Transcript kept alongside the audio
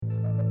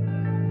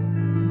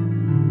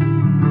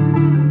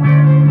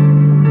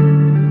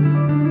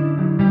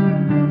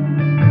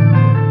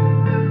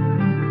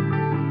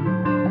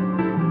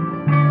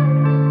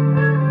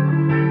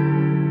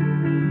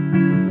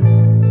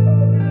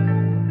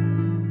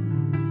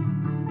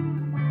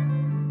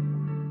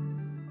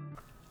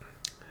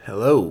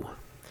Hello.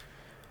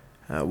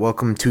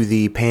 Welcome to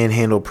the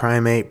Panhandle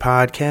Primate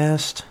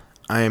Podcast.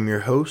 I am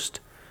your host,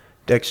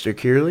 Dexter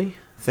Kearley.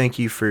 Thank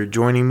you for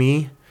joining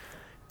me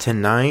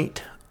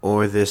tonight,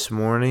 or this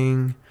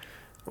morning,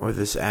 or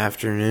this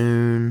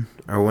afternoon,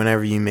 or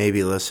whenever you may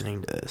be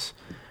listening to this.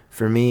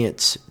 For me,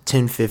 it's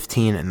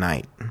 10:15 at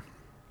night.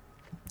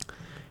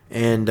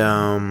 And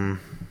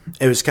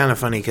it was kind of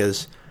funny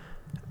because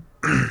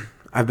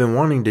I've been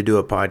wanting to do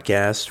a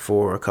podcast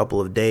for a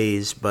couple of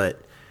days,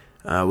 but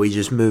we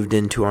just moved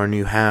into our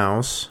new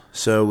house,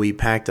 so we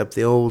packed up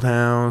the old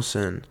house,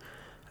 and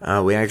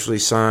we actually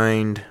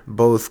signed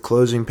both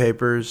closing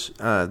papers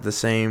at the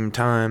same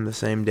time, the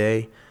same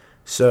day.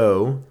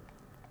 So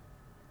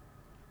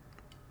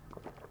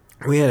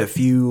we had a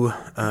few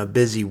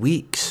busy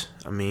weeks.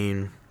 I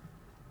mean,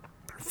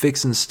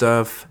 fixing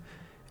stuff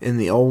in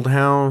the old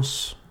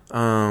house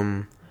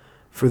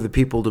for the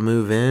people to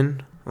move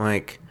in.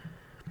 Like,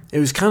 it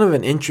was kind of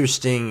an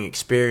interesting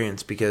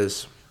experience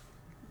because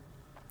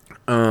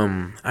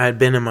I had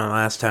been in my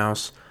last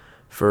house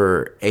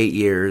for 8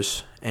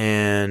 years,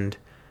 and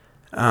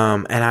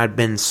I'd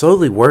been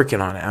slowly working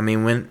on it. I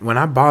mean, when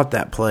I bought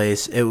that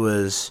place, it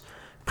was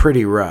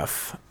pretty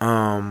rough.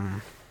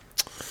 And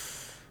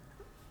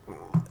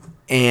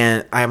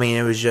I mean,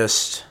 it was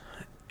just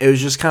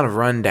kind of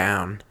run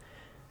down,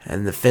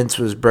 and the fence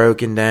was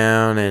broken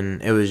down,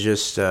 and it was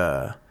just,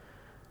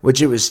 which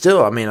it was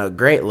still, I mean, a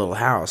great little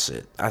house.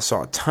 I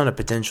saw a ton of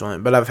potential in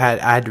it, but I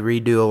had to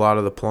redo a lot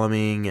of the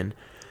plumbing and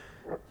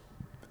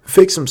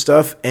fix some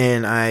stuff,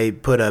 and I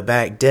put a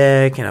back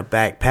deck and a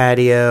back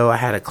patio. I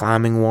had a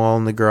climbing wall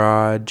in the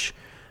garage,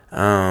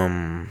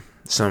 some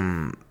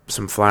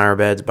flower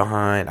beds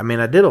behind. I mean,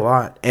 I did a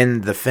lot.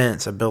 And the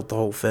fence, I built the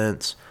whole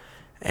fence.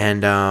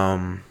 And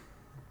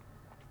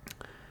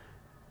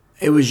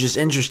it was just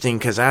interesting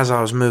because as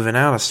I was moving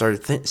out, I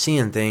started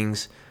seeing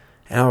things,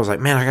 and I was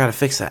like, man, I got to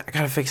fix that.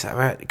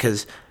 Right?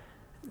 Because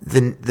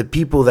the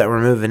people that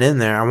were moving in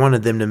there, I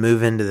wanted them to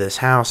move into this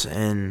house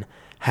and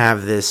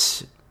have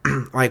this.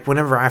 Like,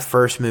 whenever I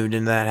first moved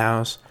into that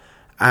house,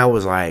 I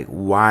was, like,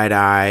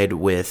 wide-eyed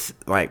with,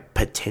 like,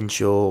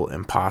 potential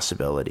and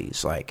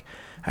possibilities. Like,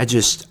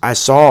 I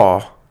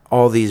saw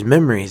all these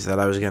memories that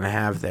I was going to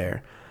have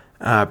there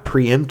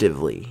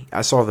preemptively.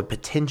 I saw the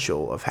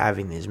potential of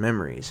having these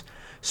memories.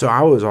 So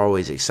I was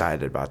always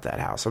excited about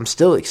that house. I'm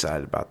still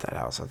excited about that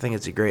house. I think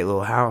it's a great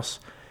little house.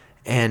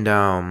 And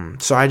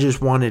so I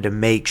just wanted to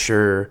make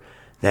sure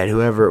that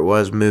whoever it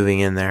was moving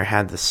in there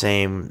had the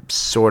same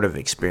sort of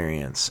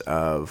experience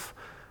of,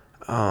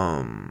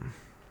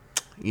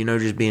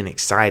 just being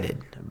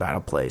excited about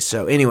a place.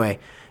 So anyway,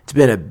 it's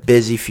been a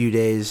busy few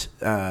days.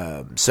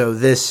 So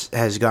this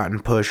has gotten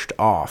pushed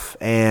off,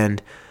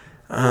 and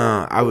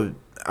I'm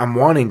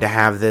wanting to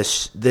have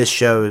this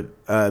show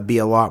be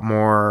a lot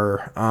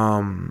more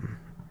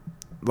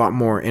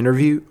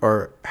interview,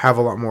 or have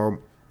a lot more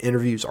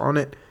interviews on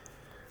it.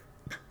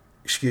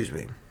 Excuse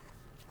me.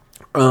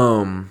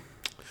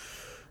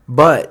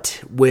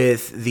 But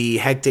with the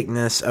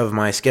hecticness of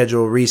my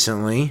schedule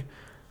recently,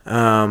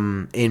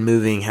 in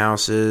moving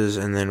houses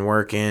and then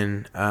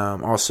working,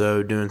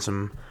 also doing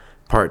some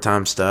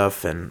part-time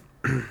stuff, and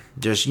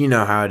just, you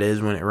know how it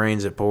is, when it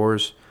rains it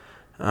pours.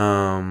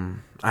 I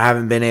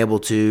haven't been able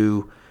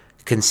to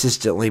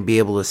consistently be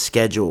able to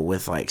schedule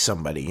with, like,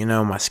 somebody. You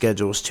know, my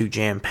schedule is too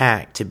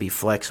jam-packed to be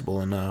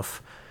flexible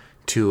enough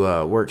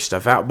to work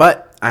stuff out.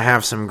 But I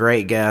have some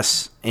great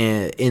guests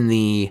in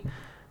the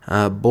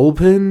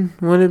bullpen,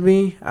 would it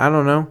be? I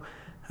don't know.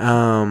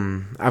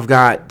 I've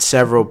got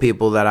several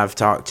people that I've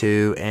talked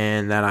to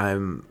and that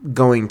I'm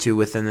going to,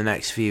 within the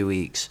next few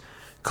weeks,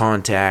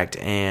 contact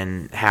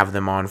and have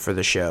them on for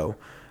the show.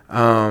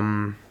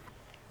 Let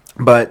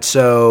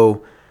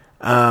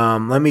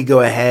me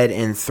go ahead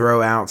and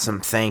throw out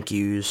some thank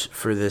yous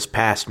for this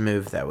past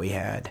move that we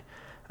had.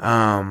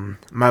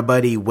 My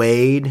buddy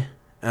Wade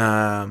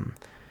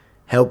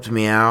helped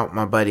me out.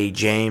 My buddy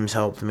James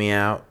helped me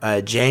out.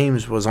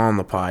 James was on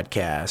the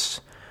podcast.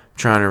 I'm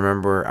trying to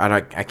remember.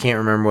 I can't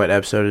remember what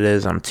episode it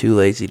is. I'm too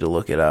lazy to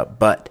look it up.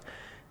 But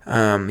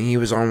he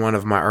was on one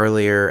of my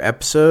earlier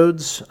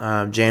episodes.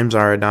 James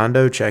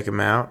Arredondo, check him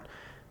out.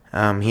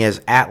 He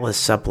has Atlas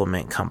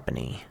Supplement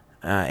Company.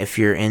 If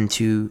you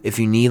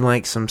need,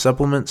 like, some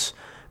supplements,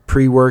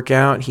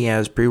 pre-workout, he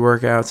has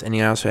pre-workouts, and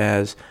he also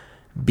has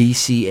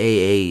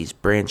BCAAs,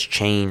 branch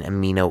chain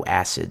amino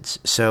acids.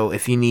 So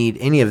if you need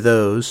any of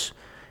those,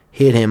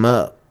 hit him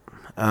up.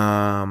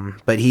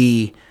 But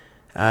he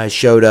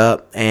showed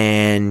up,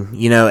 and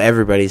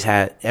everybody's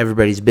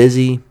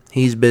busy.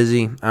 He's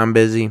busy. I'm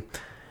busy.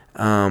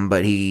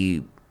 But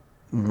he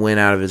went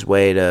out of his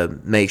way to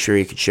make sure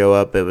he could show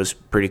up. It was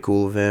pretty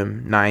cool of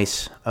him.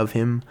 Nice of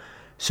him.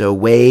 So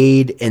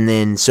Wade and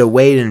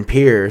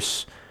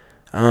Pierce,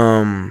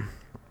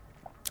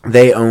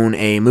 they own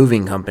a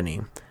moving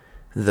company,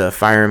 the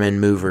Fireman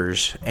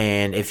Movers.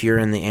 And if you're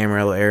in the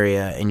Amarillo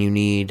area and you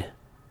need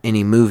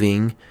any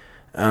moving,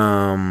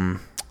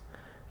 I'm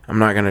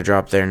not going to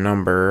drop their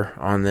number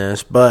on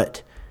this,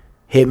 but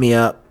hit me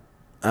up.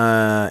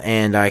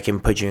 and I can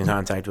put you in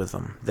contact with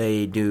them.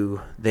 They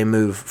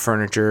move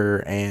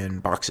furniture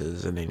and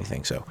boxes and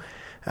anything. So,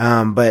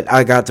 but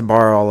I got to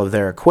borrow all of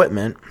their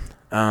equipment.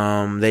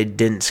 They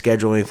didn't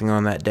schedule anything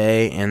on that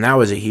day, and that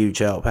was a huge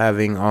help,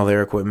 having all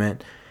their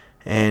equipment.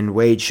 And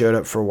Wade showed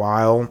up for a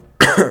while.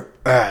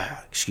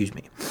 Excuse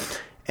me.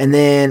 And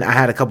then I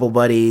had a couple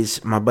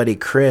buddies. My buddy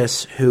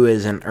Chris, who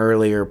is an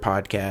earlier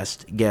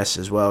podcast guest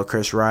as well,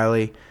 Chris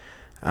Riley.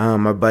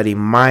 My buddy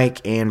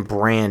Mike and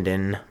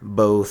Brandon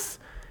both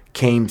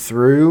came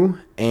through,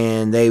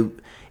 and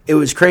it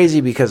was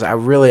crazy because I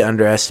really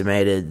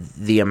underestimated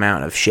the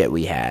amount of shit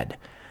we had.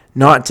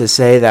 Not to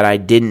say that I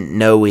didn't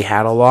know we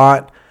had a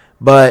lot,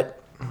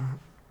 but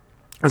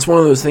it's one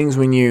of those things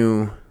when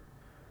you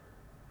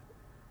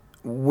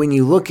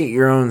look at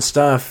your own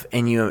stuff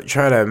and you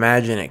try to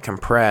imagine it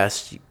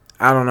compressed.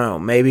 I don't know,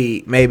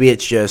 maybe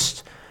it's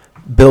just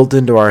built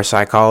into our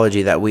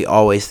psychology that we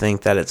always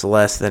think that it's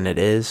less than it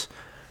is.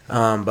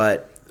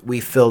 But we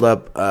filled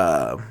up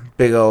a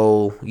big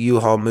old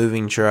U-Haul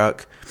moving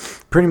truck,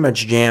 pretty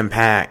much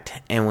jam-packed,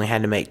 and we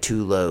had to make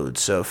 2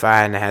 loads. So if I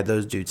hadn't had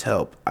those dudes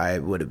help, I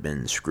would have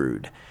been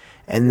screwed.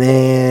 And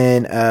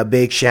then a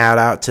big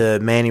shout-out to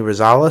Manny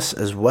Rosales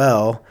as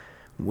well.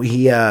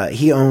 He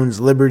owns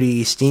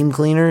Liberty Steam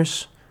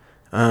Cleaners.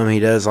 He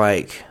does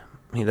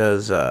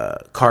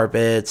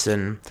carpets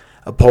and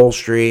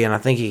upholstery, and I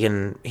think he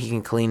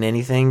can clean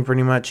anything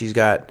pretty much. He's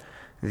got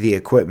the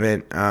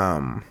equipment.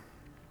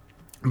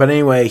 But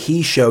anyway,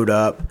 he showed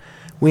up.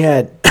 We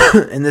had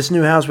in this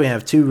new house we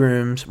have 2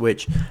 rooms,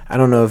 which I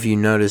don't know if you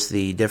notice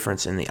the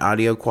difference in the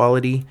audio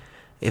quality,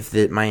 if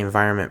my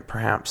environment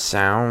perhaps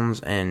sounds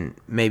and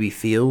maybe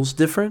feels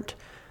different.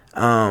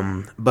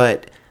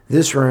 But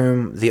this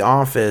room, the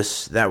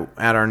office that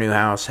at our new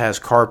house, has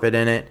carpet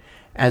in it,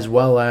 as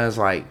well as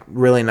like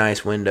really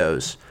nice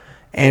windows.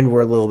 And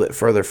we're a little bit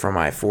further from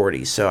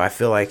I-40, so I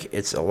feel like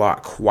it's a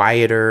lot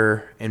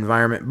quieter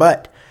environment.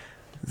 But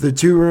the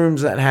 2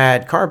 rooms that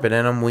had carpet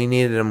in them, we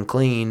needed them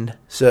cleaned,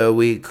 so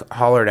we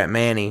hollered at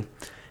Manny.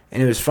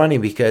 And it was funny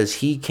because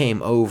he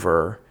came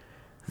over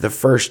the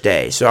first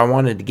day, so I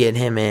wanted to get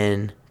him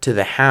in to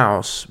the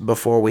house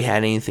before we had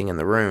anything in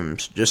the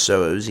rooms, just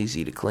so it was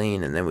easy to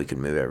clean, and then we could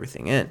move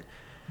everything in.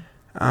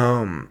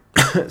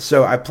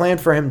 So I planned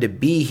for him to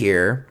be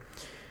here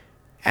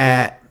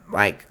at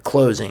like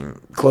closing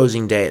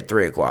day at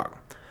 3 o'clock.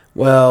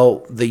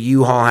 Well, the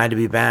U-Haul had to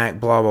be back,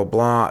 blah, blah,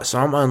 blah. So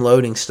I'm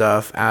unloading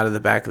stuff out of the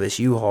back of this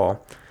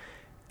U-Haul.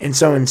 And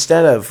so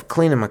instead of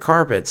cleaning my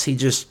carpets, he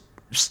just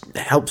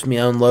helps me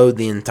unload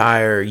the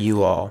entire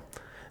U-Haul.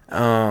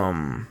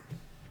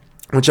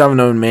 Which I've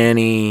known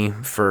Manny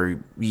for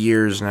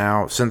years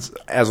now.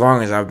 As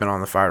long as I've been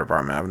on the fire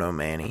department, I've known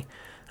Manny.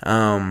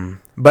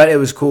 But it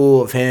was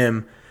cool of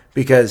him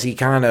because he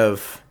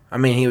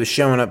he was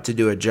showing up to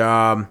do a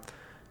job,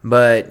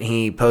 but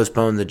he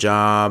postponed the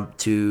job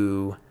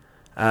to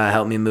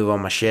help me move all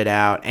my shit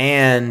out.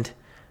 And,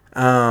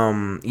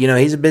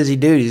 he's a busy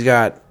dude. He's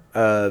got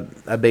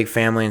a big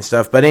family and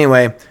stuff. But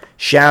anyway,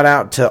 shout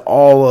out to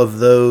all of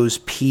those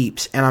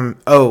peeps. And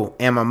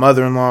my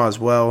mother-in-law as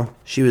well.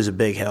 She was a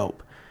big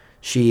help.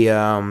 She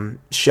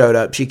showed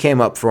up. She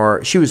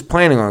was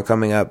planning on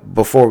coming up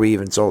before we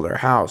even sold our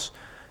house,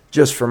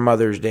 just for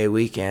Mother's Day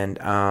weekend.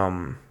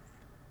 But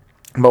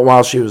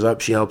while she was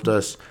up, she helped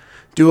us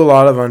do a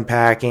lot of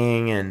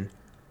unpacking and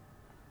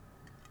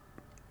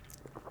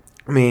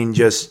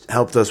just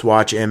helped us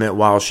watch Emmett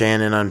while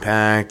Shannon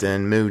unpacked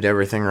and moved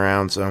everything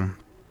around. So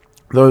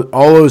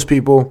all those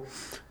people,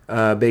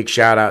 big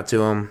shout out to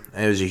them.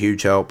 It was a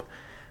huge help.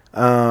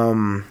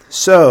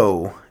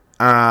 So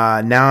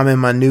now I'm in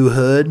my new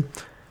hood,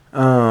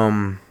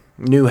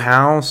 new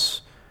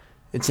house.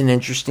 It's an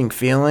interesting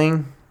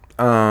feeling.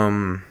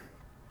 I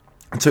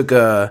took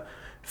a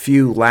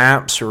few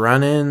laps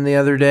running the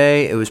other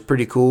day. It was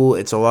pretty cool.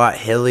 It's a lot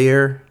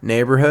hillier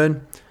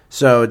neighborhood,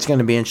 so it's going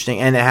to be interesting.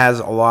 And it has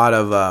a lot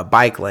of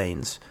bike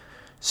lanes,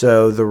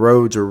 so the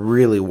roads are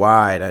really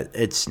wide.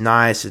 It's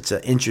nice. It's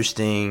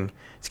interesting.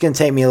 It's going to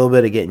take me a little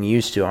bit of getting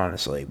used to,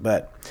 honestly,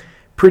 but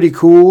pretty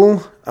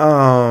cool.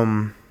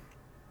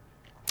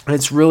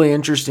 It's really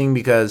interesting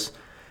because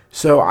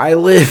I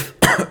live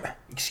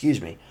excuse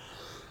me.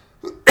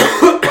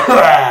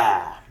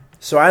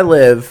 So I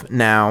live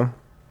now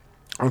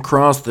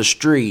across the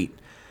street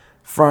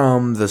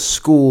from the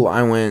school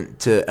I went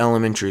to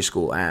elementary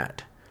school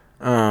at.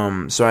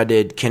 So I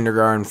did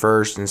kindergarten,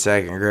 1st, and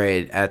 2nd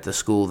grade at the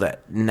school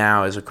that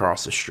now is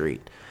across the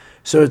street.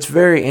 So it's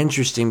very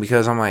interesting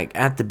because I'm like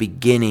at the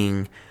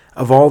beginning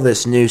of all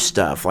this new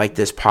stuff. Like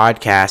this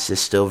podcast is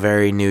still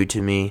very new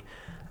to me.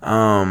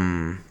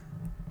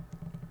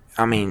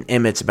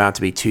 Emmett's about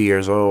to be 2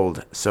 years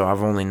old, so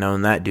I've only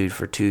known that dude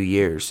for 2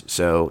 years.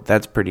 So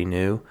that's pretty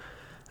new.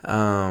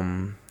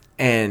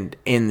 And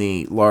in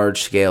the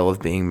large scale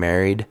of being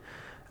married,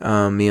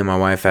 me and my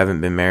wife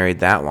haven't been married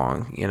that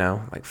long,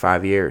 like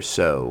 5 years.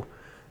 So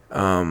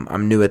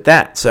I'm new at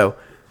that. So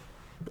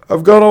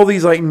I've got all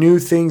these like new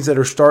things that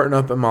are starting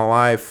up in my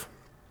life,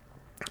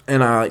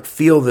 and I like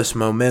feel this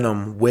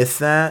momentum with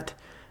that.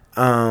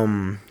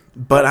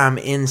 but I'm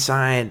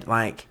inside,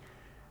 like,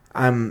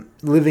 I'm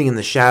living in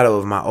the shadow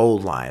of my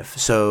old life.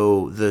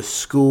 So the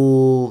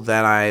school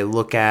that I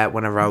look at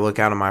whenever I look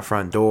out of my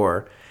front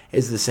door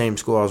is the same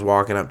school I was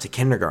walking up to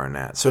kindergarten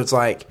at. So it's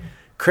like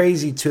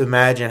crazy to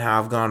imagine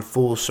how I've gone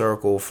full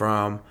circle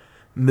from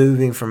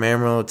moving from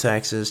Amarillo,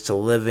 Texas, to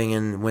living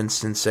in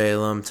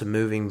Winston-Salem, to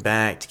moving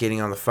back, to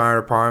getting on the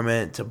fire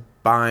department, to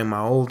buying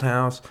my old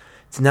house,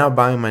 to now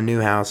buying my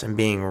new house and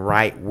being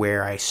right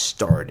where I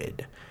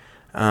started.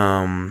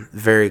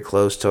 Very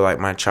close to like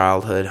my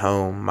childhood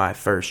home, my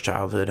first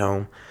childhood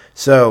home.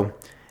 So,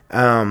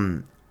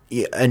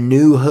 a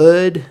new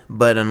hood,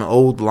 but an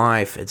old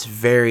life. It's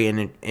very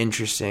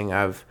interesting.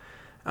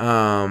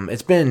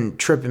 It's been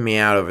tripping me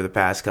out over the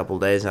past couple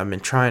of days. I've been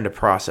trying to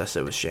process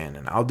it with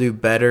Shannon. I'll do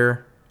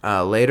better,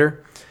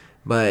 later,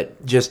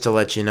 but just to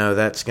let you know,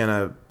 that's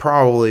gonna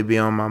probably be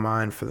on my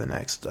mind for the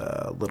next,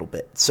 little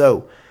bit.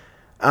 So,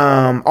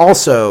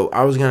 also,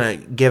 I was going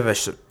to give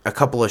a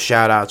couple of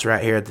shout outs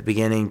right here at the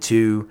beginning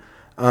to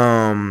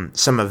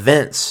some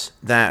events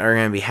that are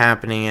going to be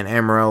happening in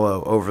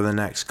Amarillo over the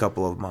next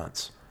couple of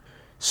months.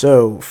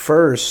 So,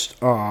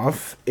 first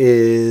off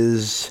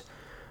is,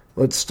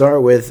 let's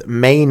start with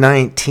May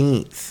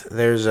 19th.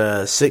 There's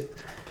a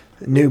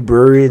new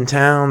brewery in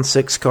town,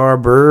 Six Car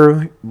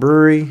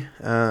Brewery.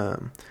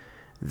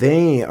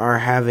 They are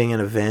having an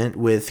event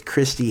with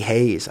Christy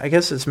Hayes. I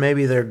guess it's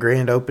maybe their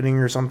grand opening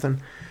or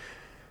something.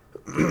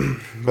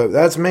 But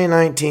that's May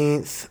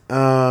 19th.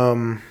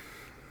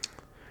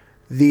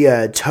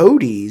 The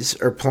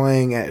Toadies are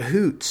playing at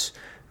Hoots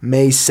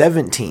May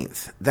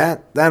 17th.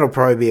 That'll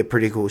probably be a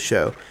pretty cool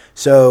show.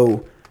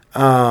 So,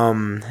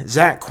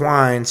 Zach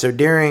Quine. So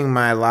during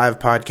my live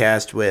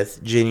podcast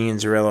with Ginny and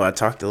Zarello, I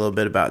talked a little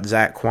bit about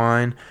Zach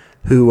Quine,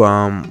 who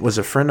was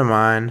a friend of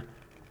mine.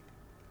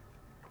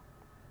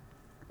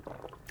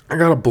 I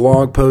got a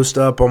blog post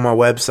up on my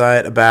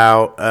website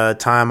about a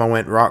time I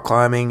went rock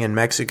climbing in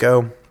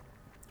Mexico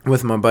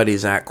with my buddy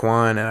Zach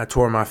Quine, and I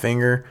tore my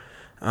finger.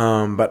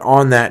 But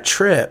on that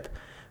trip,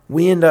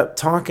 we end up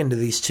talking to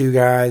these two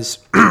guys,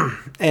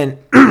 and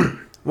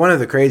one of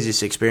the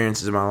craziest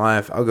experiences of my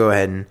life. I'll go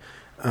ahead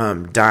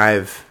and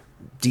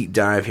deep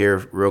dive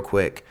here real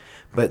quick.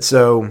 But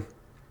so,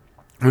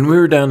 when we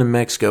were down in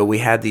Mexico, we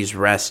had these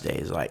rest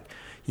days. Like,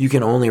 you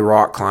can only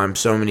rock climb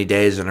so many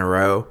days in a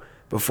row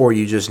before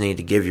you just need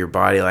to give your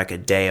body like a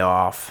day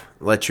off.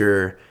 Let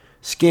your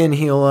skin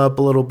heal up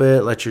a little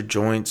bit, let your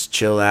joints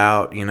chill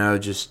out,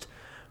 just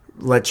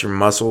let your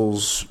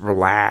muscles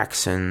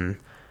relax and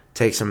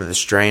take some of the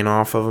strain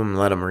off of them and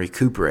let them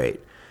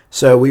recuperate.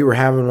 So we were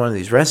having one of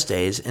these rest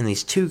days, and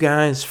these two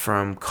guys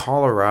from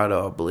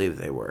Colorado, I believe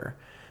they were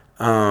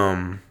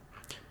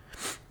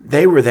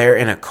there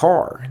in a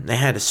car. They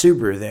had a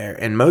Subaru there,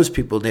 and most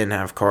people didn't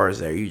have cars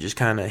there. You just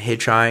kind of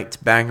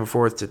hitchhiked back and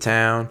forth to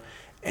town,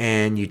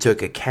 and you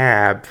took a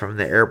cab from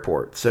the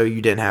airport, so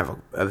you didn't have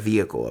a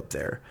vehicle up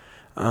there.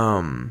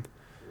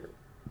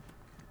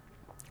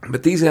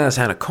 But these guys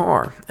had a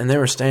car, and they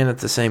were staying at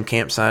the same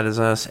campsite as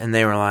us, and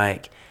they were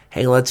like,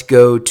 hey, let's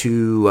go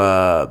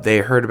to, they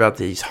heard about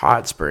these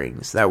hot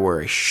springs that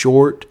were a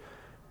short,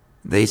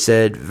 they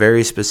said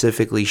very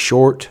specifically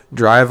short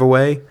drive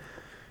away.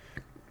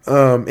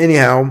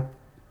 Anyhow,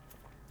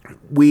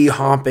 we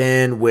hop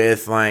in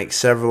with like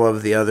several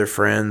of the other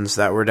friends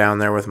that were down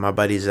there with my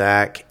buddy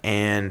Zach,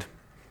 and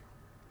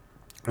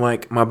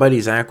like my buddy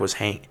Zach was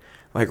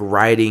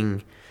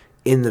riding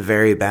in the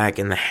very back,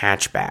 in the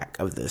hatchback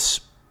of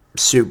this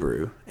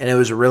Subaru, and it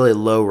was a really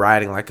low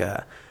riding, like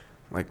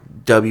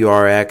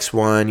WRX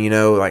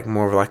one, like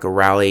more of like a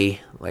rally,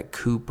 like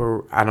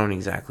Cooper. I don't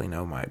exactly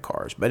know my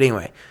cars, but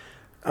anyway,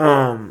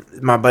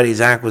 my buddy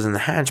Zach was in the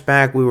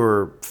hatchback. We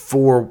were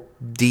 4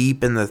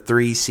 deep in the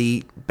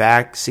 3-seat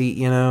back seat,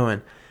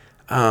 and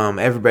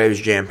everybody was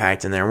jam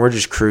packed in there, and we're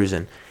just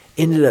cruising.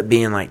 Ended up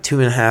being like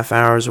 2.5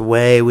 hours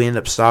away. We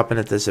ended up stopping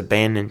at this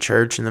abandoned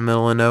church in the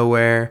middle of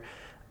nowhere.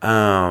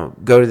 Go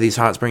to these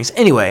hot springs.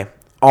 Anyway,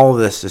 all of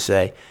this to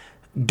say,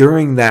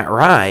 during that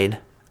ride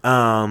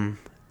to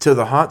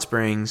the hot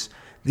springs,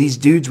 these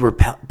dudes were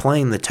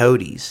playing the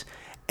Toadies,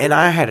 and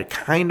I had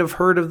kind of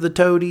heard of the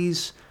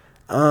Toadies,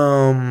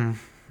 but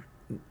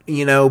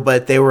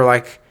they were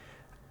like,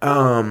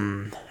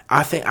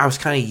 I think I was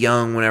kind of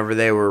young whenever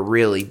they were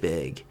really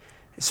big,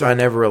 so I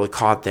never really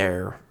caught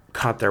their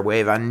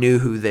wave. I knew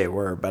who they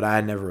were, but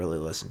I never really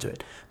listened to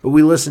it. But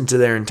we listened to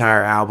their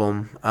entire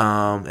album.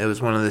 It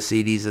was one of the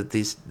CDs that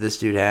this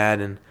dude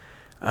had, and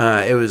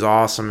it was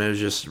awesome. It was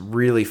just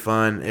really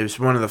fun. It was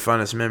one of the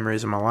funnest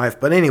memories of my life.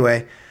 But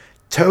anyway,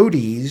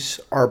 Toadies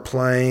are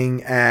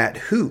playing at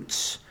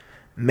Hoots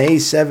May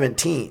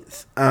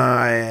 17th.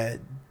 May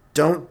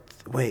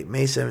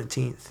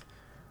 17th.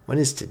 What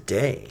is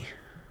today?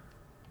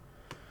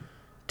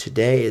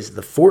 Today is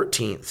the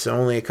 14th, so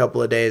only a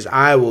couple of days.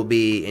 I will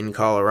be in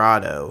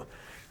Colorado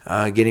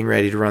getting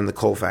ready to run the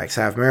Colfax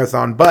Half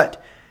Marathon.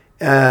 But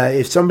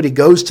if somebody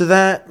goes to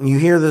that, and you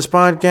hear this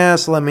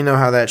podcast, let me know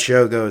how that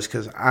show goes,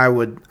 because I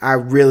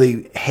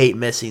really hate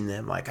missing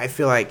them. Like, I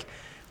feel like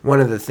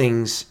one of the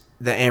things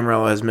that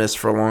Amarillo has missed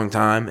for a long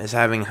time is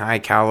having high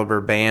caliber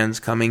bands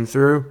coming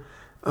through.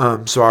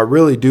 So I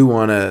really do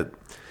want to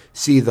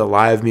see the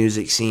live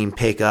music scene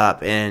pick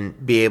up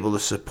and be able to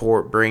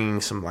support bringing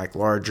some like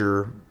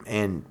larger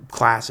and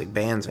classic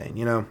bands in,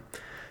 you know.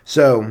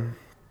 So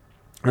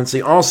let's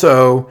see.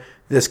 Also,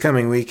 this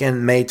coming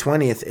weekend, May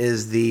 20th,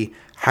 is the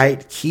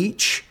Height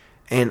Keach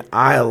and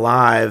I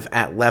Alive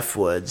at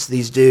Leftwoods.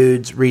 These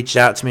dudes reached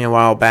out to me a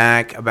while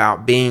back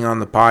about being on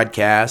the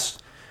podcast,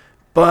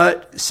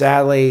 but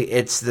sadly,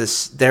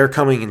 they're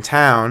coming in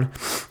town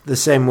the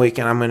same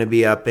weekend I'm going to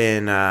be up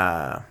in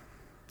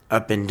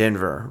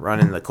Denver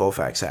running the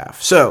Colfax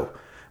half. So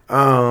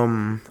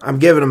I'm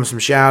giving them some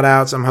shout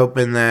outs. I'm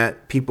hoping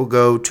that people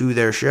go to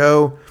their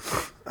show.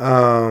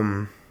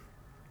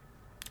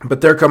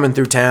 But they're coming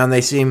through town.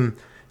 They seem,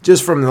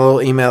 just from the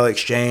little email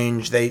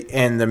exchange,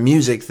 and the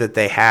music that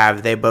they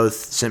have, they both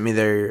sent me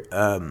their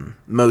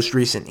most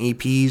recent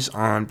EPs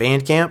on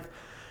Bandcamp.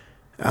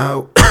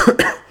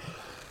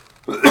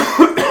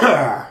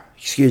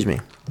 Excuse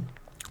me.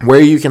 Where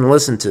you can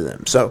listen to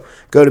them. So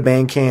go to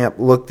Bandcamp,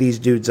 look these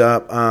dudes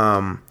up.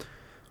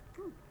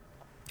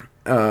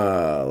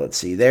 Let's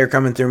see. They're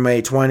coming through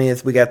May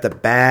 20th. We got the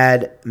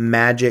Bad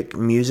Magic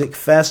Music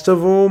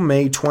Festival,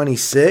 May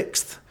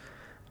 26th.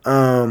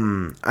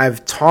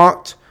 I've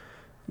talked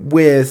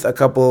with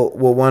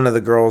one of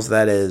the girls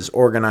that is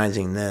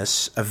organizing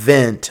this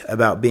event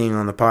about being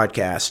on the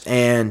podcast,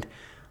 and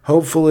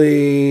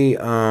hopefully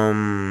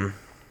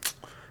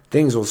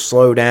things will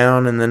slow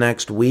down in the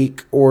next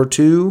week or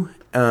two.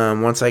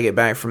 Once I get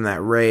back from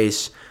that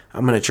race,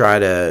 I'm going to try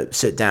to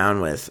sit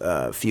down with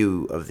a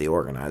few of the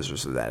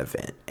organizers of that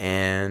event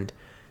and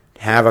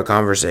have a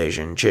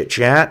conversation,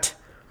 chit-chat.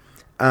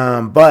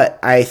 But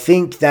I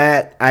think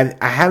that I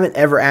haven't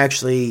ever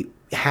actually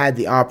had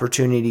the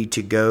opportunity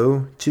to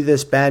go to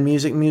this Bad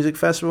Magic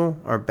Festival.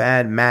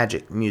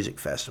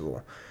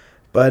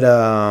 But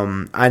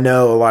I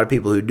know a lot of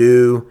people who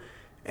do,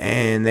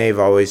 and they've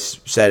always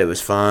said it was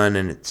fun,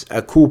 and it's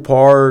a cool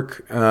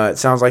park. It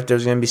sounds like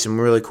there's going to be some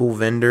really cool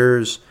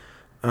vendors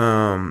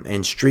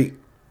and street,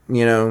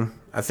 I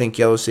think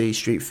Yellow City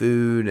street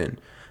food and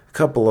a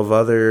couple of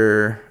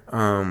other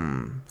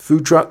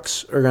food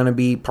trucks are going to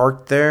be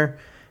parked there.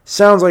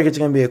 Sounds like it's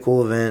going to be a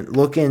cool event.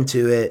 Look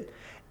into it.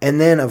 And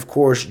then, of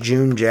course,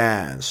 June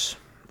Jazz.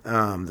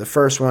 The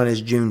first one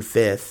is June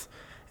 5th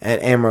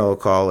at Amarillo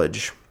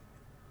College.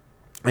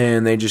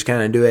 And they just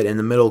kind of do it in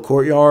the middle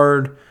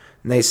courtyard.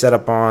 And they set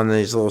up on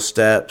these little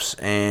steps.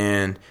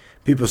 And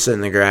people sit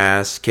in the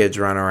grass. Kids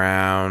run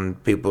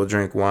around. People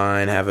drink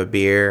wine, have a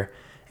beer,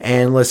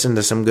 and listen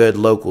to some good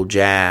local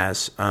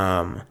jazz.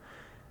 I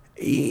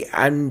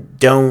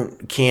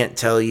can't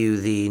tell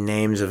you the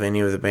names of any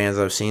of the bands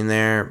I've seen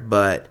there,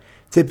 but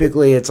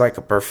typically it's like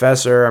a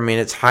professor. I mean,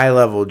 it's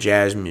high-level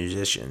jazz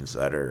musicians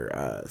that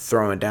are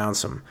throwing down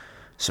some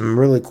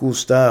really cool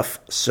stuff.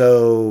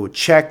 So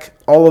check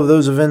all of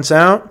those events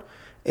out.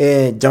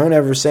 And don't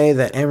ever say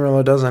that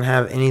Amarillo doesn't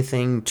have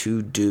anything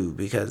to do,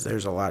 because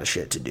there's a lot of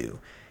shit to do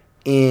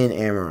in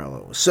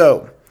Amarillo.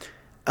 So,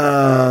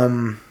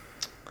 as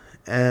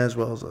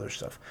well as other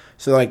stuff.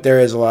 So, like, there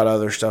is a lot of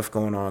other stuff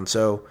going on.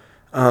 So,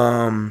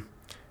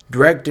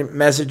 direct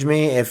message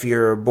me if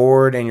you're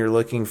bored and you're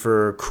looking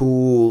for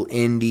cool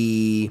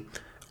indie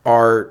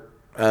art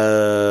 /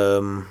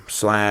 fun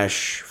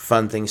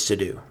things to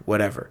do,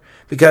 whatever.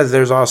 Because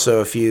there's also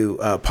a few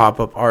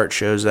pop-up art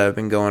shows that have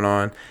been going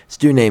on. This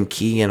dude named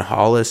Keegan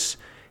Hollis,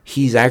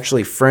 he's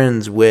actually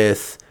friends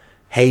with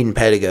Hayden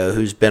Pedigo,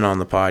 who's been on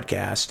the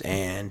podcast,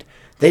 and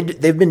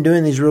they've been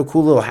doing these real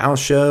cool little house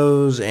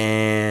shows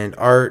and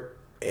art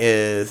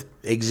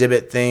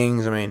exhibit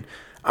things. I mean,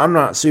 I'm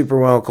not super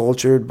well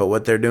cultured, but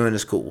what they're doing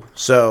is cool.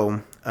 So,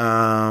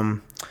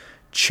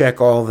 check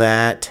all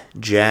that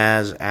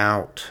jazz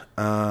out.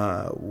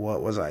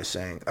 What was I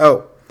saying?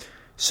 Oh,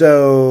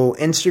 so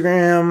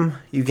Instagram,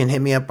 you can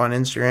hit me up on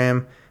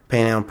Instagram,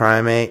 Panhandle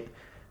Primate,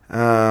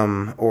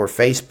 or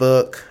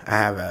Facebook. I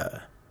have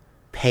a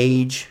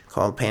page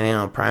called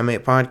Panhandle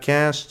Primate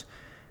Podcast.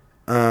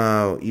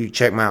 You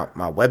check out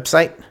my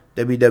website,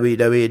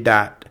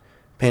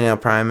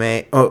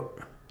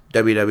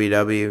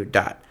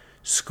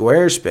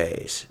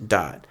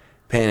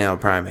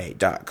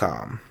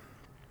 www.panhandleprimate.squarespace.panhandleprimate.com.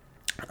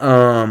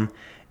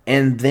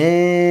 And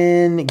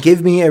then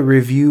give me a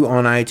review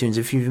on iTunes.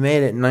 If you've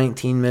made it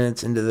 19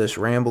 minutes into this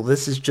ramble,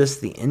 this is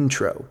just the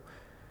intro.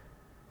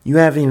 You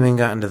haven't even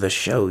gotten to the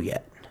show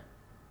yet.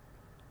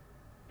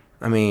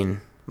 I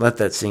mean, let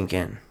that sink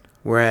in.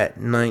 We're at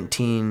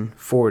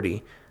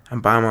 1940. I'm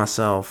by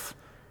myself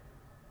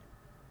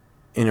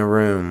in a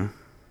room,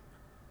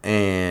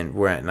 and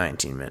we're at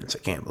 19 minutes. I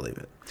can't believe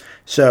it.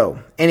 So,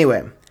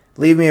 anyway,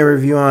 leave me a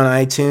review on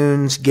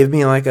iTunes. Give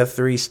me like a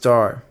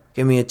 3-star.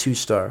 Give me a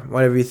 2-star,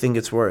 whatever you think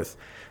it's worth.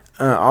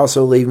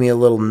 Also, leave me a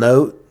little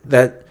note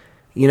that,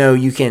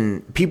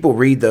 people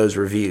read those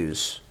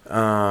reviews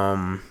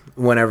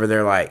whenever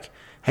they're like,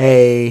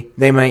 hey,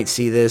 they might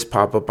see this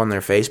pop up on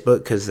their Facebook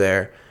because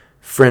they're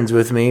friends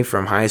with me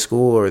from high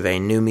school, or they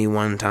knew me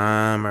one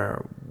time,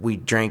 or we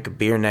drank a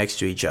beer next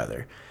to each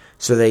other.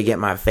 so they get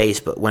my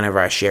Facebook whenever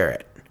I share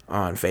it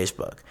on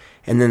Facebook.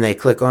 And then they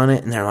click on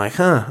it and they're like,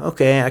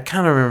 okay, I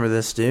kind of remember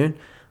this dude.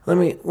 Let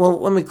me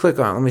click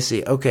on it. Let me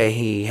see. Okay,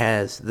 he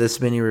has this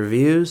many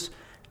reviews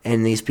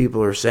and these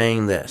people are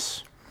saying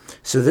this.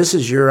 So this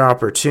is your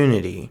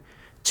opportunity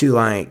to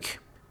like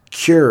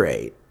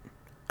curate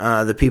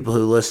the people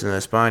who listen to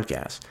this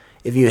podcast.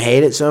 If you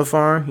hate it so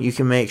far, you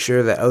can make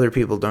sure that other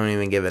people don't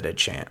even give it a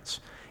chance.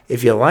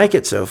 If you like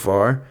it so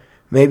far,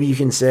 maybe you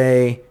can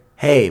say,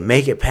 hey,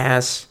 make it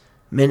past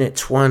minute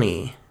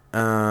 20,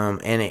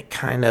 and it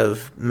kind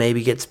of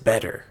maybe gets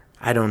better.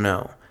 I don't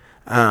know.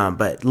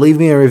 But leave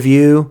me a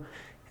review,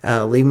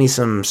 leave me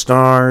some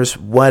stars,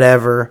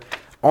 whatever.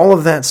 All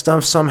of that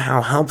stuff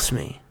somehow helps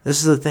me. This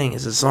is the thing,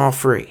 is it's all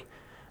free.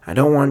 I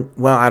don't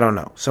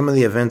know. Some of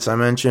the events I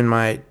mentioned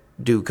might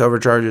do cover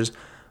charges,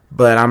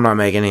 but I'm not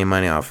making any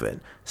money off it.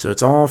 So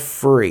it's all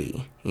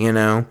free, you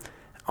know.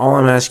 All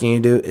I'm asking you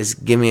to do is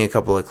give me a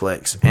couple of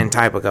clicks and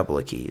type a couple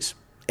of keys.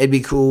 It'd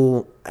be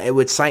cool. It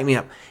would psych me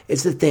up.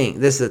 It's the thing.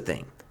 This is the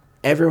thing.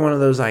 Every one of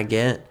those I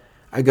get,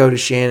 I go to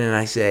Shannon and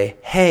I say,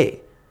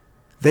 hey,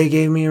 they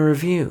gave me a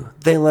review.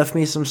 They left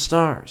me some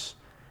stars.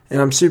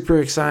 And I'm super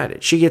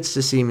excited. She gets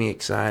to see me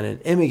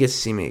excited. Emmy gets to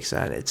see me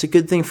excited. It's a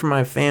good thing for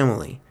my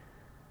family,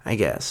 I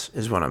guess,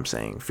 is what I'm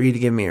saying, for you to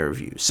give me a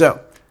review. So,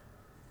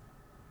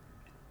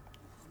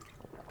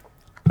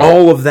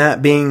 all of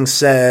that being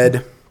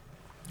said,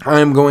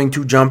 I'm going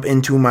to jump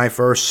into my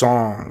first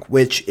song,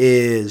 which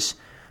is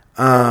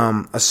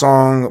a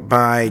song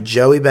by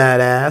Joey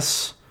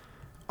Badass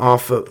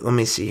off of, let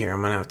me see here,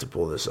 I'm going to have to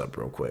pull this up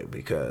real quick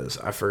because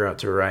I forgot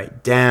to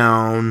write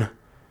down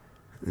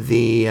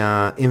the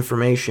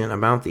information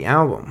about the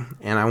album,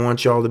 and I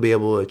want y'all to be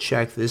able to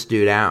check this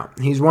dude out.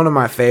 He's one of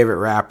my favorite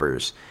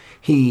rappers.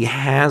 He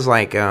has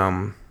like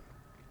a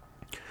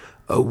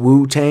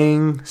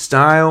Wu-Tang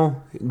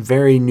style,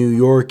 very New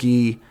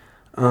Yorky,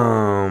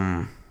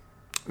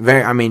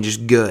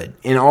 just good.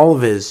 And all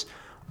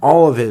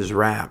of his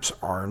raps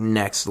are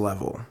next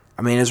level.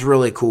 I mean, it's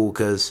really cool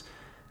because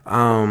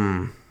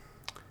I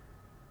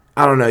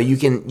don't know, you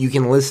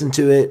can listen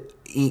to it,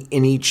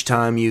 and each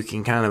time you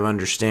can kind of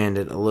understand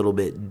it a little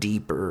bit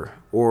deeper,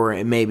 or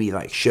it maybe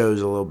like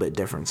shows a little bit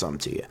different something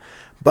to you.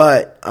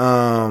 But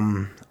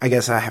I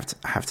guess I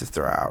have to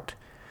throw out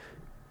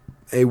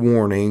a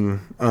warning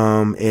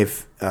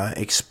if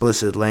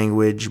explicit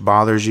language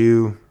bothers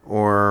you,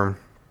 or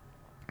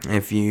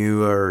if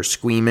you are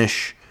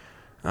squeamish,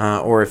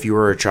 or if you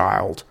were a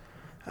child,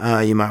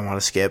 you might want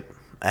to skip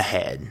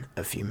ahead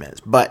a few minutes.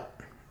 But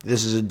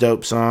this is a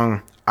dope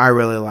song. I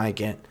really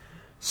like it.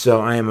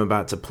 So I am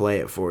about to play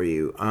it for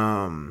you.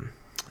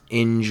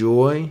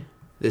 Enjoy.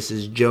 This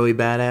is Joey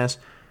Badass,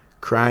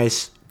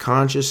 Christ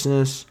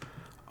Consciousness,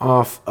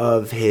 off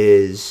of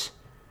his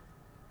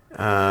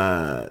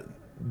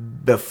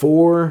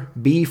before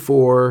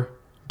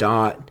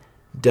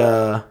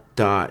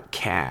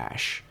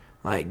cash,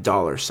 like $,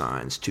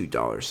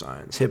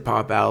 $2. Hip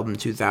hop album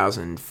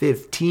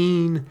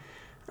 2015.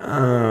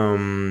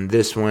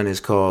 This one is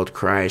called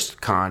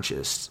Christ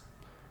Conscious.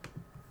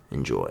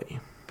 Enjoy.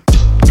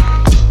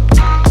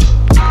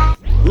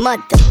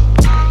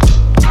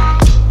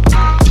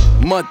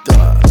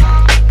 Mother,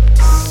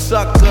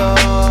 sucker.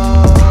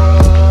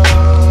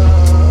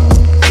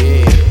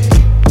 Yeah,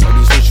 oh,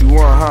 this what you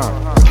want, huh?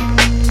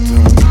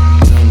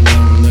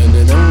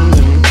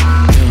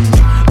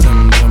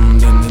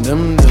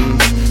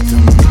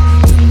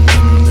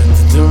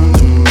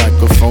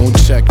 Microphone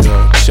checker.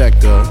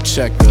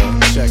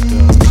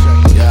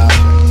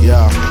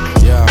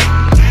 Yeah.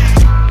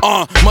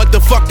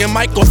 Motherfucking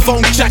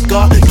microphone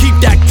checker. Keep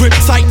that grip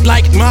tight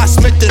like my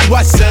Smith &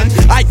 Wesson.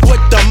 Ike with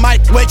the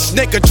mic, which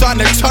nigga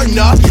tryna turn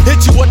up.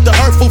 Hit you with the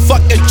hurtful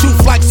fucking truth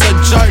like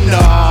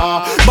Sojourner.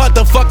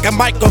 Motherfucking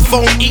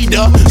microphone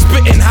eater.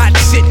 Spitting hot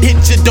shit, hit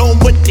your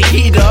dome with the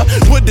heater.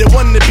 Wouldn't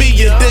wanna be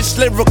a this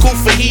lyrical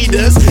for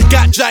heaters.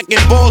 Got dragon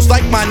balls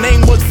like my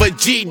name was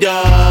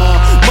Vegeta.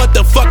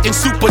 Motherfucking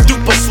super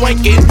duper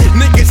swanking.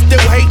 Niggas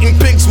still hating,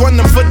 pigs run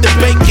them for the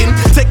bacon.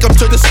 Take them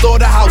to the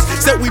slaughterhouse,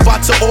 said we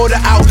bout to order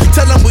out.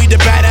 Tell them we the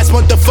badass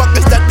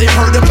motherfuckers that they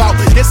heard about.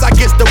 Yes, I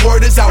guess the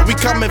word is out. We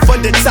coming for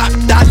the top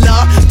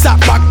dollar,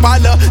 top rock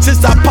baller.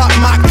 Since I popped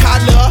my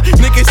collar,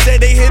 niggas say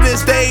they hit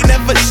us, they ain't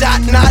never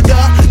shot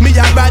nada. Me,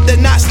 I'd rather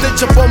not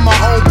snitch up on my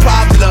own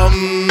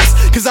problems,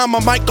 cause I'm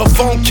a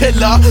microphone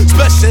killer.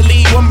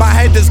 Especially when my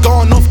head is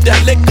gone off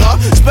that liquor.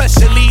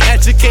 Especially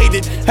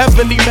educated,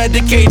 heavily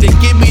medicated.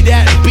 Give me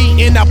that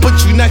beat and I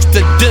put you next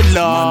to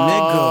Dilla. My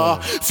nigga,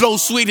 flow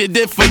sweeter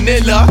than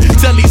vanilla.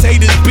 Tell these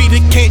haters beat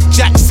it, Kent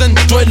Jackson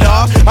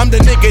Thriller. I'm the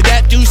nigga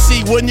that you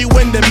see when you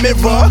in the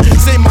mirror.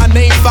 Say my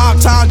name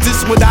 5 times,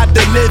 this what I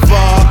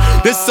deliver.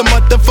 This a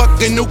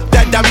motherfucking nuke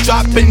that I'm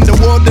dropping. The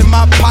world in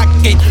my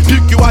pocket,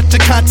 puke you out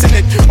your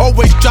continent.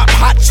 Always drop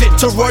hot shit,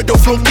 Toroidal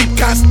flow keep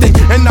constant.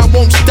 And I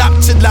won't stop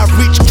till I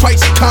reach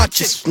Christ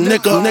conscious.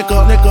 Nigga.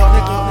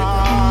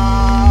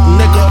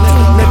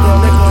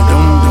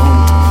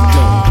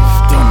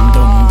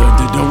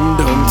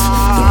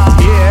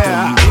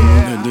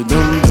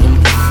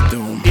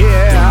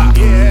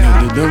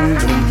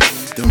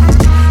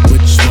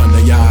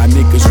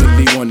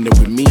 running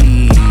with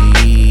me.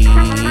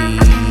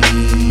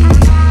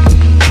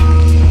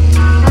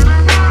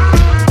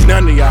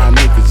 None of y'all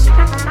niggas,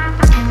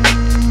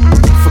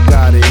 fuck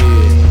outta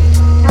here.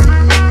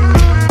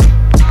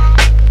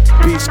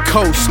 Beast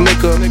Coast,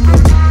 nigga,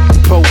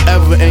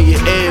 forever in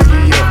your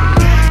area.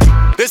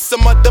 This a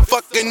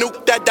motherfucking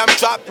nuke that I'm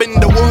dropping.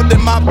 The world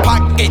in my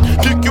pocket,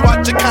 kick you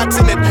out your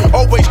continent.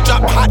 Always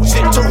drop hot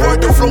shit, terror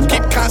the flow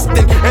keep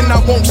constant. And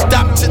I won't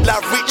stop till I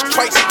reach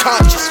Christ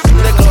conscious,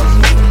 nigga.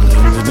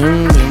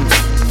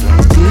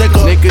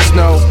 Niggas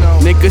know,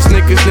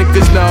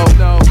 niggas know.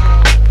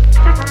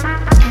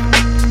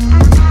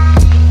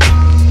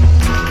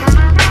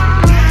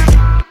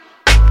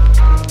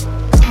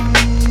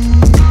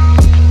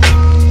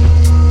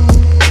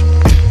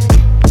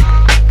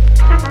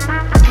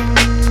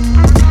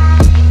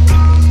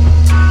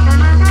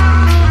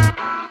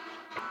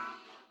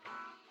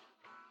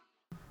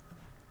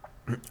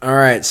 All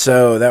right,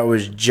 so that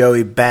was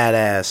Joey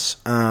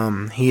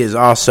Badass. He is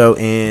also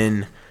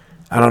in,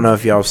 I don't know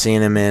if y'all have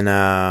seen him in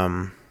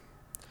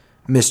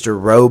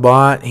Mr.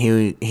 Robot.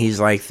 He's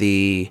like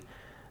the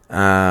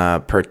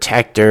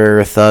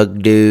protector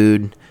thug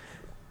dude.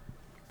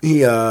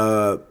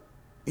 You'll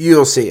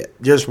see it.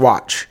 Just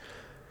watch.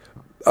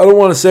 I don't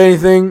want to say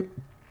anything,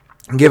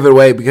 give it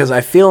away, because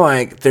I feel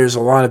like there's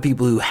a lot of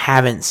people who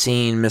haven't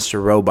seen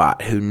Mr.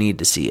 Robot who need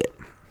to see it.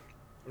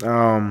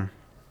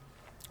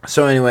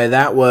 So anyway,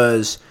 that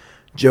was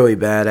Joey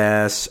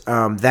Badass.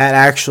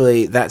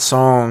 That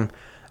song,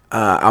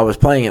 I was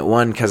playing it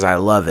because I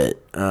love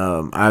it.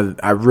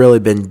 I've really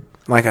been,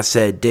 like I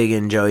said,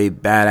 digging Joey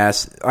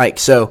Badass. Like,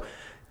 so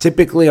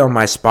typically on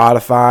my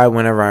Spotify,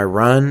 whenever I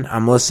run,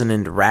 I'm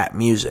listening to rap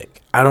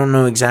music. I don't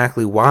know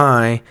exactly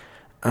why.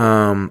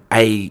 I'm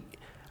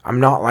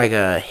not like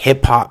a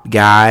hip hop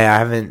guy. I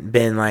haven't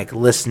been like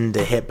listening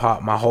to hip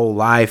hop my whole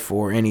life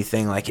or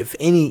anything. Like, if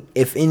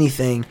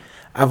anything,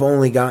 I've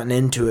only gotten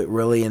into it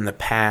really in the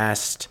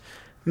past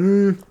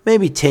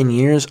maybe 10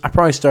 years. I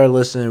probably started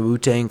listening to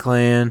Wu-Tang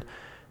Clan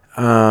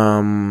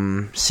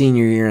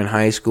senior year in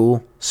high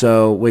school.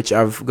 So, which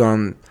I've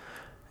been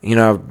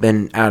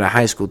out of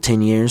high school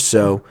 10 years.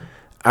 So,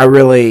 I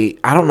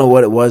don't know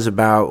what it was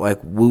about like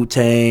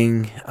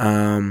Wu-Tang.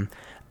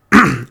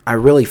 I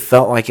really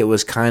felt like it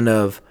was kind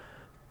of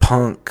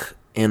punk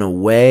in a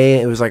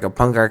way. It was like a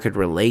punk I could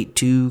relate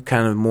to,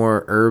 kind of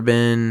more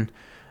urban.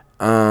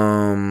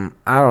 I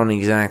don't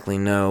exactly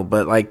know,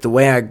 but like the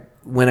way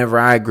whenever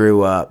I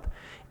grew up,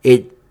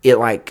 it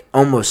like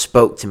almost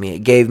spoke to me. It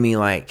gave me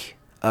like,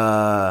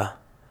 I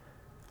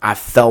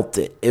felt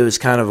it. It was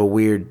kind of a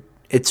weird,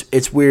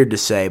 it's weird to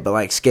say, but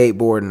like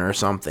skateboarding or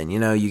something,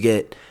 you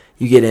get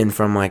in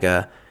from like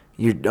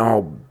you're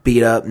all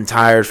beat up and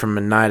tired from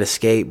a night of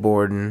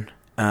skateboarding,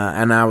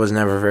 and I was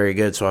never very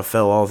good, so I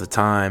fell all the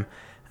time.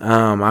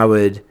 I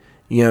would,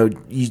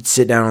 you'd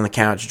sit down on the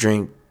couch,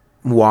 drink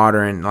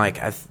water, and like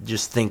I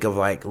just think of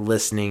like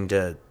listening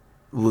to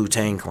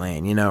Wu-Tang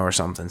Clan, or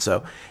something.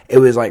 So it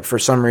was like, for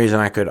some reason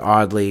I could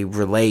oddly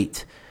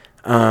relate.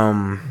 Where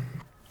am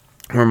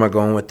I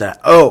going with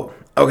that? Oh,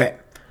 okay.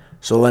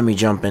 So let me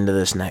jump into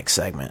this next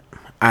segment.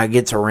 I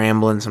get to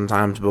rambling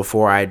sometimes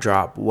before I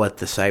drop what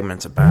the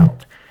segment's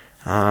about.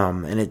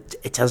 And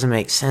it doesn't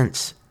make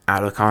sense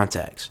out of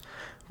context.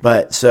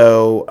 But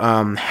so,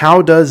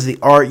 how does the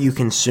art you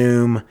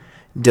consume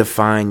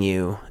define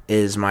you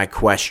is my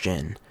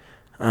question.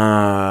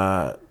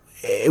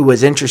 It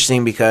was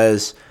interesting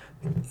because,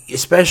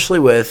 especially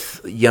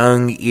with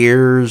young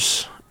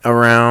ears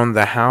around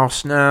the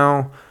house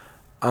now,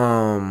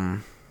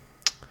 the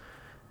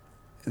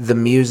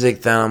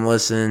music that I'm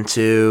listening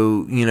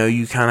to,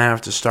 you kind of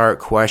have to start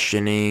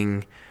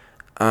questioning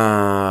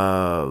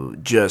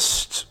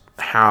just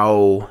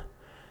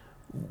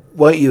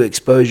what you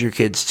expose your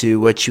kids to,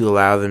 what you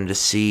allow them to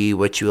see,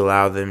 what you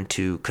allow them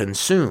to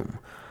consume,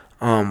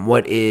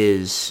 what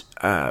is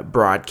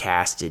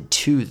broadcasted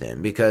to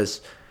them,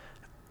 because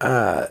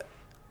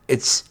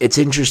it's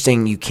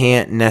interesting. You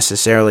can't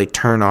necessarily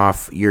turn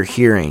off your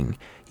hearing.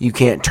 You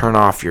can't turn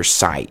off your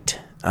sight.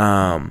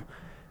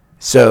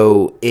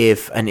 So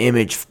if an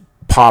image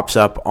pops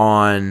up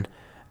on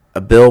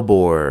a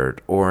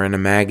billboard or in a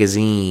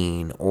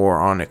magazine or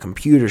on a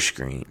computer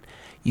screen,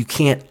 you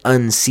can't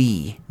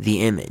unsee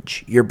the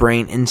image. Your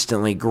brain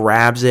instantly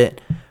grabs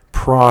it,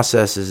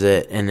 processes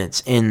it, and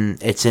it's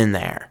in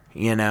there,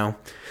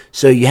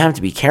 So you have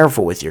to be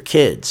careful with your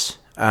kids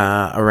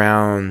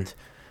around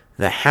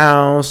the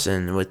house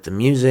and with the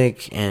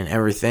music and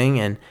everything,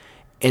 and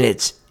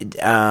it's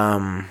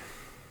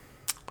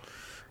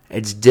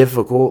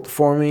difficult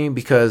for me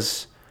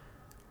because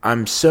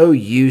I'm so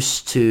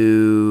used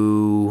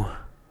to.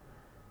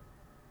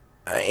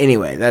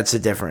 Anyway, that's a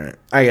different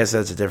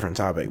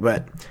topic.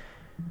 But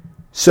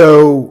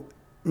so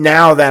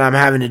now that I'm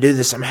having to do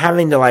this, I'm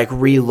having to like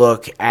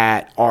relook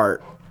at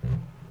art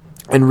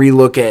and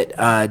relook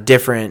at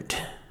different,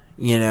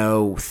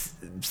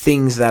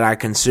 things that I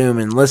consume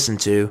and listen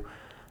to.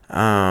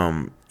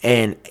 And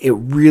it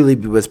really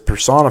was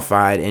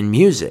personified in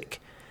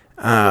music.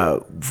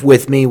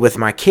 With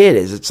my kid,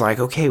 it's like,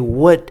 okay,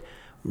 what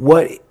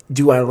what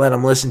do I let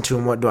them listen to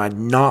and what do I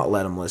not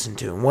let them listen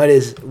to? And what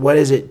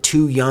is it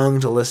too young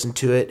to listen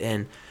to it?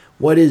 And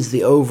what is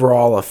the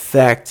overall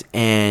effect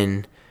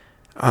and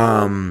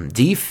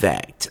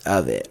defect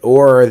of it,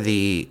 or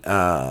the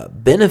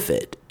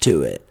benefit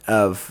to it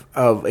of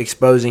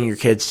exposing your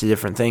kids to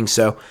different things?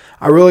 So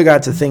I really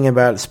got to thinking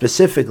about it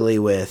specifically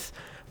with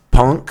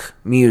punk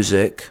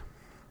music,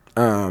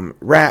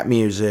 rap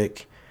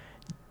music,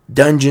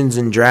 Dungeons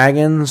and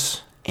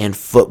Dragons, and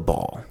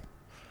football.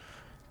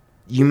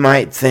 You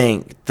might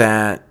think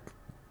that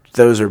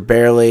those are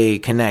barely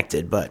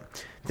connected, but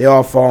they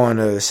all fall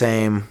under the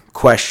same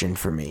question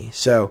for me.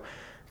 So,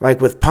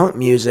 like with punk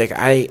music,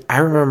 I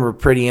remember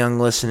pretty young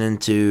listening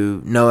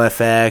to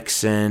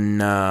NoFX and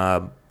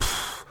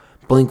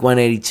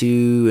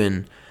Blink-182,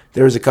 and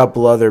there was a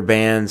couple other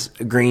bands,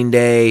 Green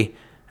Day,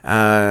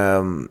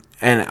 and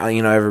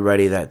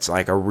everybody that's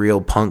like a real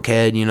punk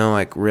head,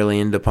 like really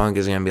into punk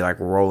is gonna be like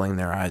rolling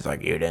their eyes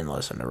like you didn't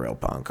listen to real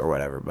punk or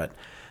whatever. But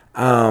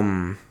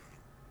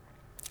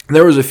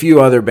there was a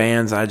few other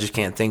bands I just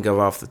can't think of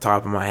off the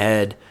top of my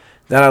head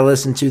that I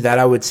listened to that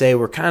I would say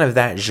were kind of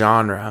that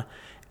genre.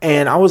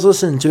 And I was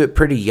listening to it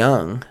pretty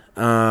young.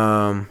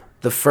 The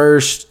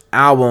first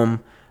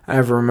album I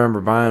ever remember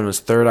buying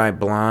was Third Eye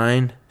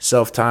Blind,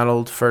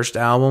 self-titled first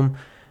album.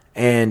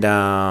 And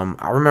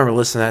I remember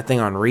listening to that thing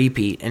on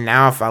repeat. And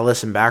now if I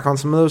listen back on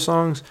some of those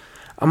songs,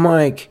 I'm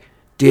like,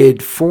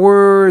 did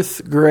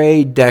fourth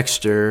grade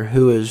Dexter,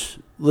 who was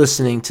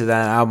listening to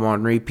that album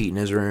on repeat in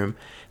his room,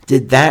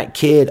 did that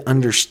kid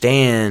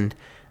understand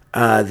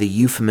the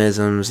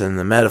euphemisms and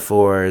the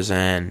metaphors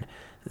and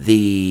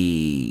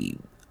the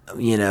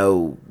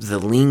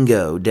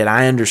lingo? Did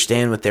I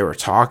understand what they were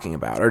talking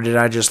about? Or did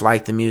I just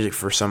like the music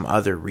for some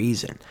other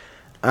reason?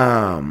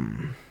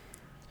 And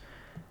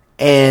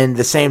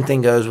the same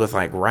thing goes with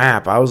like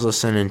rap. I was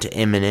listening to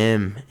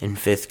Eminem in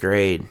 6th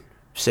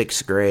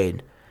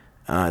grade.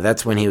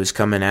 That's when he was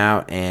coming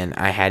out, and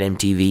I had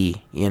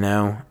MTV,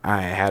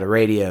 I had a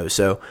radio,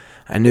 so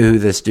I knew who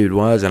this dude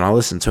was, and I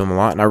listened to him a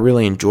lot, and I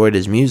really enjoyed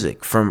his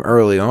music from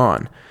early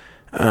on.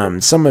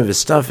 Some of his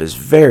stuff is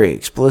very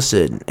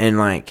explicit, and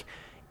like,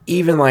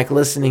 even like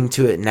listening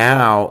to it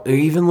now, or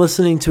even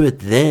listening to it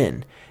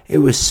then, it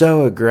was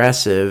so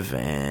aggressive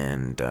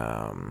and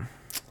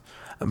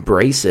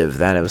abrasive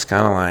that it was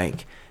kind of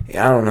like,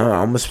 I don't know, I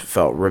almost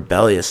felt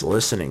rebellious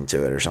listening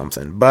to it or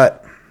something.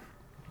 But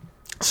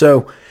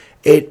so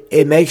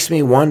it makes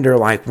me wonder,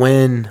 like,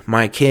 when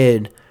my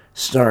kid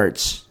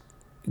starts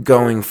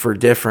going for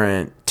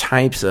different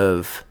types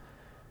of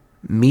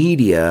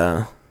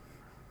media,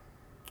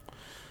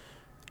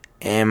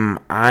 am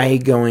I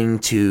going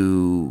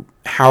to,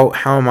 how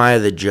am I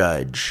the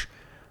judge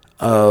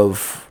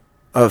of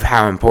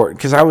how important?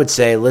 Because I would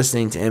say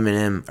listening to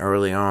Eminem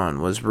early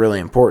on was really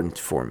important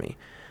for me.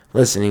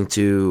 Listening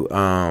to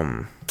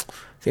I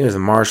think it was the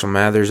Marshall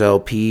Mathers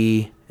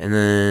LP, and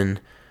then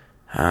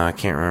I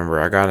can't remember,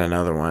 I got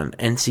another one.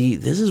 And see,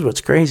 this is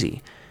what's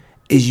crazy,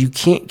 is you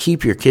can't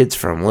keep your kids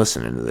from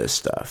listening to this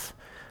stuff.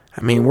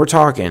 I mean, we're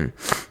talking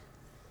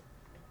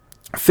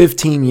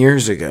 15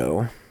 years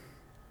ago,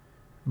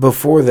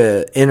 before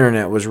the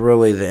internet was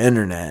really the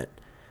internet.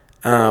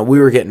 We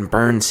were getting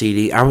burned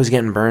CDs. I was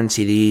getting burned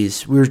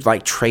CDs. We were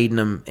like trading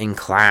them in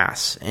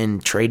class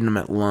and trading them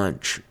at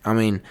lunch. I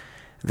mean,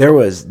 there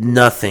was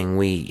nothing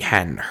we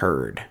hadn't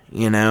heard,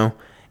 And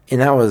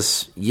that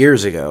was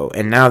years ago.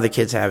 And now the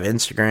kids have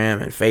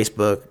Instagram and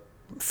Facebook.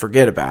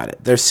 Forget about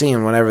it. They're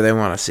seeing whatever they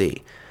want to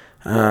see.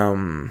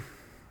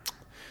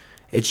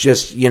 It's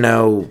just,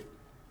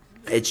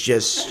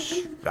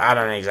 I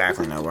don't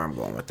exactly know where I'm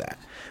going with that.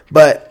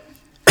 But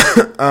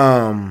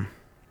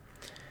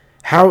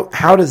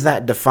how does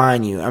that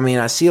define you? I mean,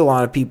 I see a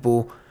lot of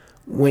people,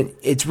 when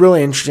it's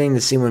really interesting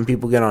to see when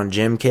people get on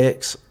gym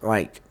kicks,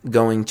 like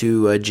going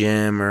to a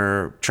gym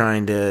or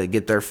trying to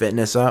get their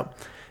fitness up,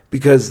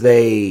 because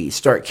they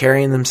start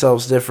carrying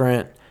themselves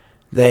different.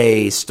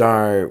 They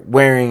start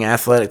wearing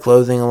athletic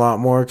clothing a lot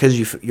more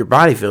because your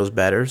body feels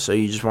better, so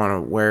you just want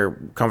to wear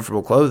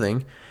comfortable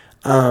clothing.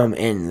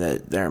 And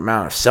their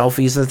amount of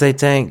selfies that they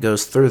take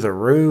goes through the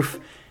roof.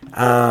 Their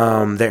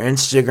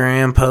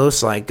Instagram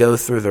posts go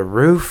through the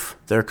roof.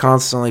 They're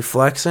constantly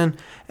flexing,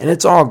 and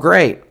it's all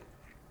great.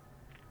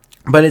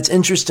 But it's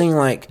interesting,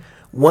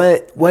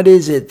 what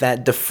is it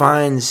that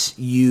defines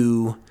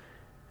you?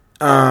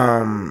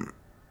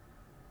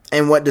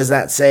 And what does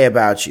that say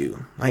about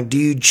you? Do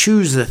you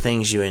choose the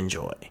things you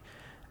enjoy?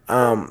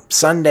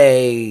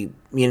 Sunday,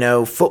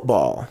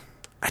 football.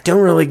 I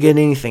don't really get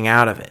anything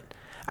out of it.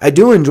 I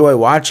do enjoy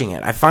watching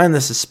it. I find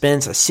the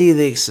suspense. I see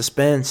the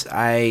suspense.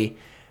 I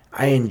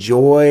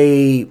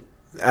enjoy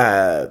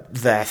the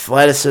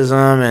athleticism,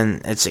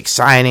 and it's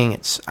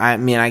exciting.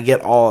 I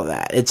get all of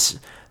that.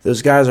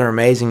 Those guys are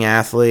amazing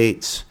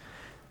athletes.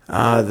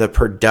 The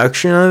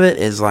production of it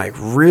is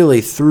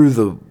really through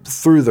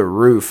the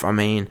roof. I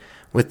mean,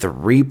 with the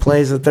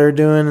replays that they're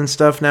doing and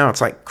stuff now,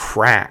 it's like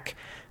crack.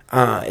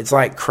 It's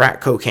like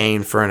crack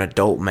cocaine for an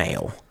adult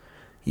male.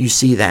 You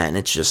see that, and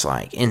it's just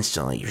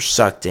instantly you're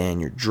sucked in,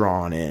 you're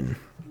drawn in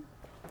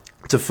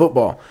to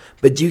football.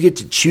 But do you get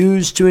to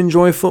choose to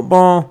enjoy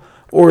football,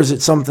 or is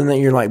it something that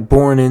you're like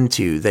born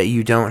into that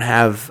you don't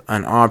have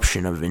an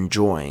option of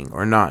enjoying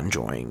or not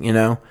enjoying?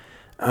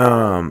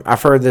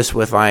 I've heard this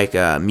with like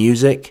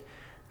music.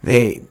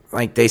 They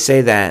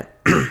say that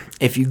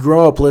if you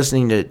grow up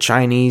listening to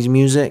Chinese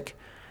music,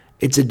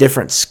 it's a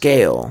different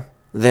scale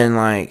than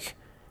like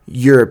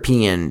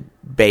European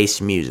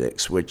based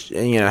musics, which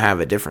have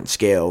a different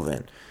scale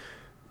than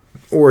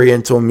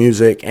Oriental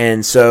music.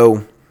 And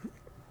so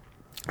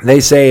they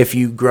say if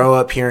you grow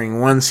up hearing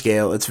one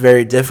scale, it's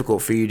very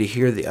difficult for you to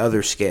hear the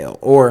other scale,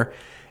 or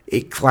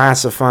you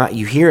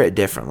hear it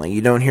differently.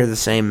 You don't hear the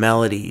same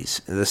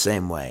melodies the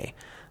same way.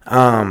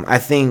 I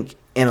think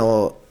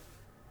where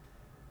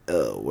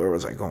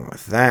was I going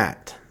with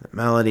that? The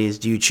melodies.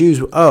 Do you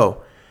choose?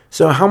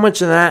 So how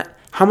much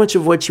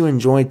of what you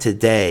enjoy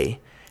today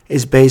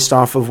is based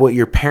off of what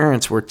your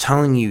parents were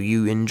telling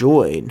you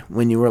enjoyed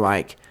when you were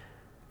like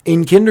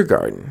in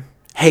kindergarten?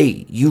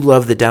 Hey, you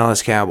love the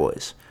Dallas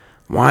Cowboys.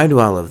 Why do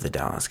I love the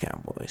Dallas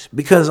Cowboys?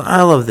 Because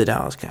I love the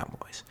Dallas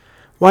Cowboys.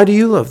 Why do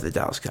you love the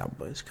Dallas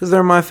Cowboys? Because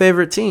they're my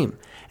favorite team.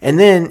 And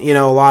then,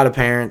 a lot of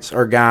parents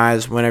or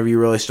guys, whenever you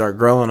really start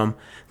growing them,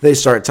 they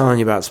start telling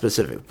you about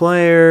specific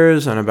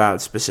players and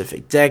about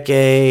specific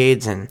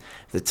decades and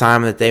the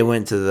time that they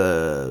went to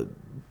the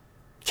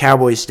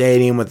Cowboys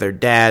Stadium with their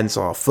dad and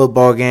saw a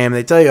football game.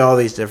 They tell you all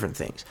these different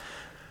things.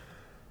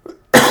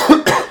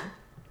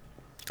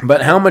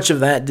 But how much of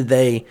that did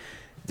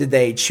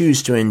they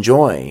choose to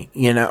enjoy?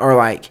 Or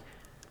like,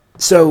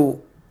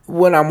 so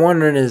what I'm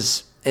wondering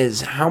is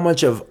how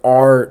much of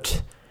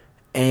art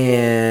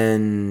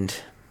and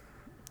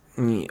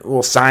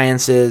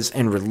sciences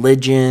and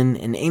religion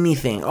and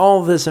anything,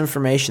 all of this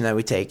information that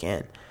we take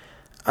in,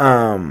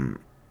 how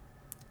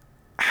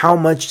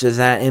much does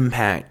that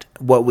impact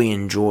what we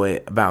enjoy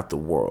about the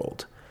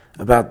world,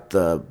 about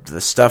the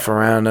stuff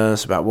around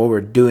us, about what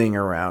we're doing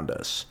around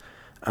us?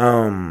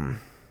 And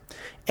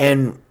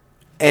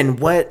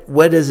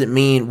what does it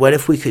mean? What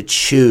if we could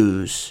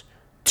choose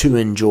to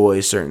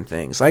enjoy certain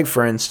things? Like,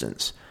 for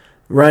instance,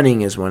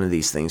 running is one of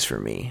these things for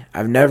me.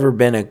 I've never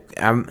been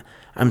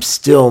I'm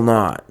still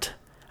not.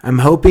 I'm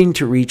hoping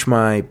to reach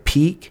my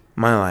peak,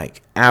 my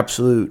like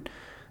absolute,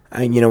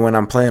 when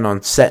I'm planning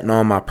on setting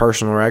all my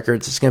personal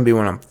records, it's going to be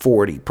when I'm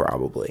 40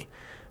 probably.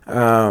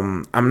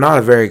 I'm not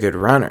a very good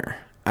runner.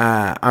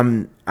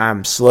 I'm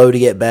slow to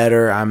get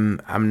better.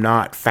 I'm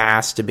not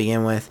fast to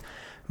begin with.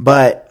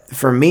 But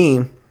for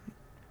me,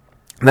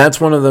 that's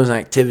one of those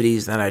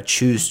activities that I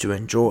choose to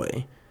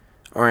enjoy.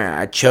 Or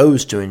I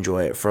chose to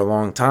enjoy it for a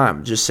long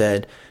time. Just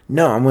said,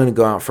 no, I'm going to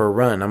go out for a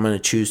run. I'm going to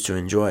choose to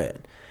enjoy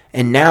it.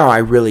 And now I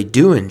really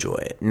do enjoy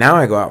it. Now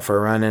I go out for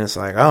a run and it's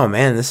like, oh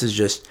man, it's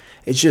just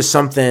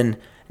something.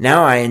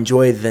 Now I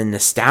enjoy the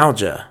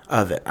nostalgia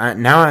of it.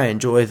 Now I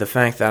enjoy the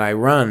fact that I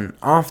run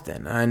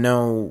often. I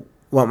know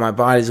what my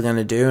body's going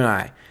to do and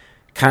I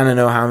kind of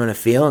know how I'm going to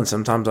feel. And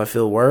sometimes I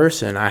feel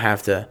worse and I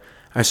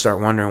start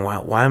wondering,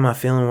 why am I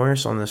feeling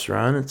worse on this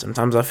run? And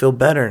sometimes I feel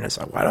better and it's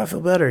like, why do I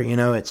feel better?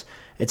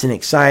 It's an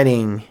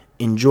exciting,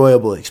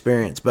 enjoyable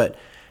experience. But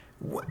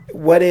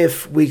what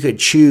if we could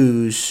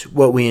choose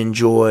what we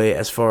enjoy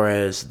as far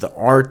as the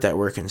art that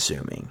we're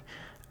consuming?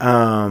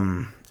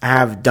 I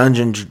have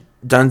Dungeons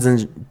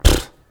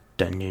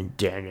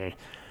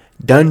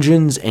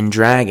and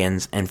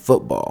Dragons and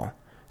football.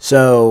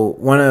 So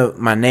one of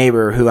my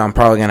neighbor, who I'm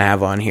probably going to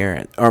have on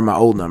here, or my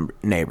old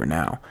neighbor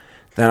now,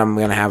 that I'm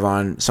going to have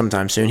on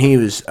sometime soon, he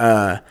was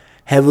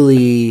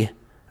heavily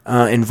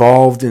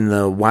involved in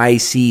the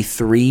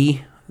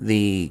YC3,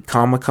 the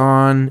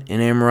Comic-Con in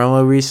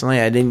Amarillo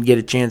recently. I didn't get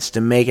a chance to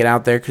make it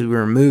out there because we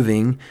were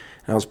moving.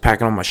 I was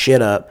packing all my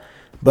shit up.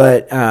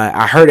 But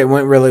I heard it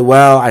went really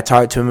well. I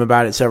talked to him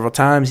about it several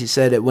times. He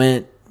said it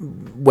went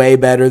way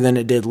better than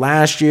it did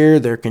last year.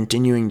 They're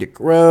continuing to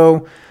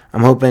grow.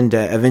 I'm hoping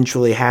to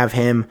eventually have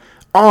him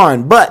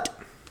on. But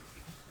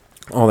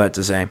all that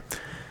to say,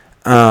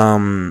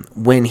 one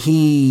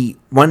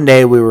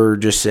day we were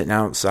just sitting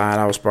outside.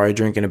 I was probably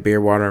drinking a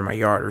beer, water in my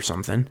yard or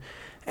something.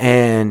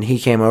 And he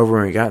came over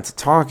and we got to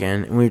talking,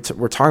 and we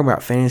were talking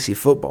about fantasy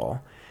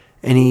football.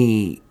 And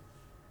he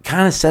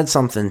kind of said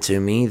something to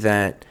me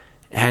that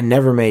had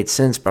never made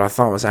sense, but I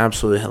thought was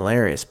absolutely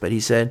hilarious. But he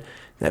said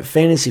that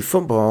fantasy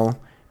football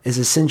is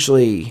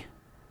essentially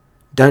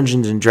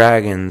Dungeons and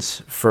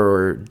Dragons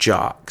for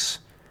jocks.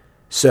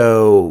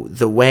 So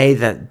the way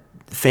that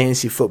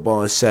fantasy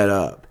football is set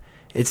up,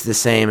 it's the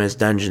same as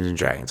Dungeons and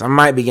Dragons. I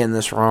might be getting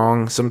this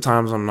wrong.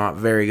 Sometimes I'm not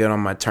very good on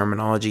my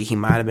terminology. He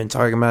might have been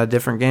talking about a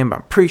different game, but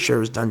I'm pretty sure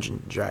it was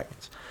Dungeons and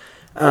Dragons.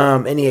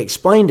 And he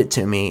explained it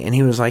to me, and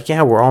he was like,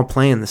 yeah, we're all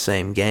playing the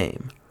same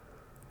game.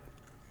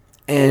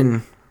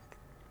 And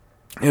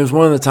it was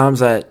one of the times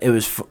that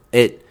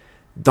it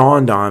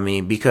dawned on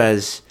me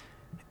because,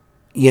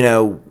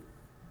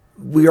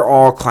 we're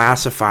all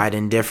classified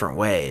in different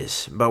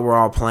ways, but we're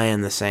all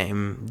playing the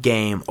same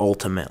game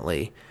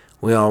ultimately.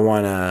 We all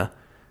want to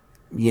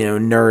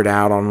nerd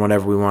out on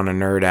whatever we want to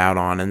nerd out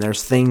on. And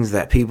there's things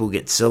that people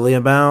get silly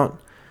about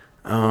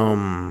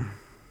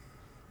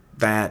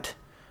that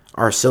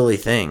are silly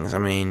things. I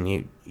mean,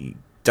 you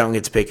don't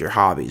get to pick your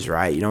hobbies,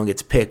 right? You don't get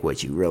to pick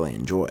what you really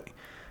enjoy.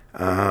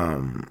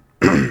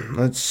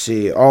 Let's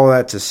see, all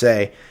that to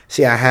say,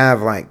 I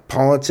have like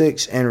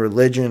politics and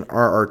religion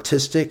are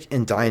artistic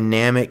and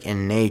dynamic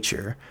in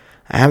nature.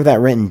 I have that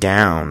written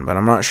down, but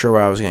I'm not sure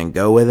where I was going to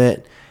go with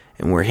it,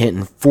 and we're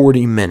hitting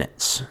 40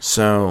 minutes.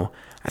 So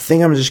I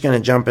think I'm just going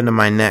to jump into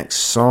my next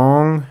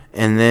song,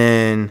 and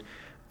then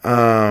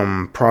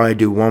probably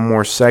do one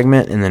more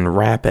segment, and then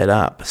wrap it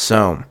up.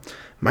 So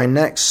my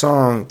next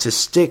song, to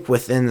stick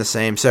within the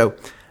same, to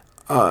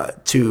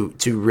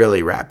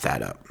really wrap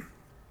that up.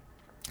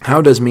 How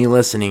does me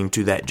listening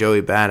to that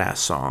Joey Badass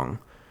song,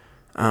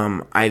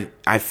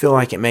 I feel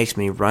like it makes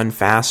me run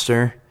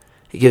faster.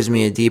 It gives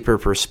me a deeper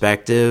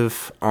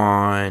perspective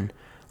on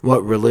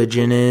what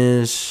religion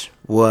is,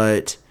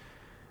 what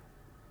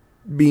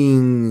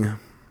being,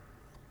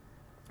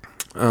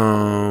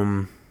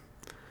 I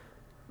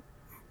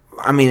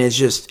mean,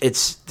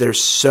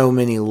 there's so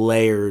many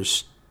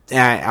layers.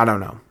 I don't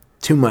know,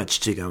 too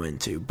much to go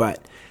into,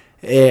 but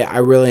I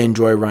really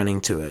enjoy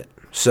running to it.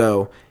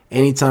 So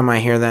anytime I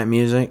hear that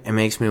music, it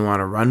makes me want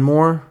to run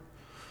more.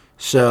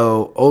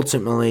 So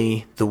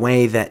ultimately, the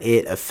way that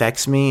it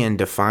affects me and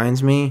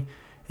defines me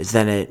is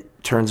that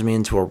it turns me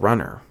into a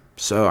runner.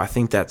 So I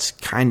think that's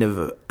kind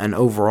of an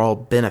overall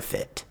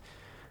benefit.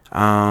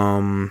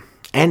 And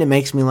it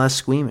makes me less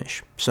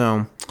squeamish.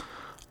 So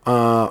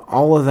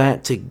all of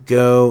that to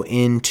go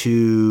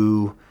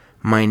into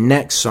my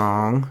next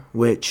song,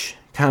 which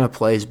kind of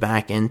plays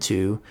back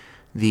into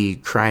the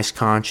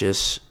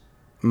Christ-conscious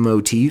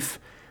motif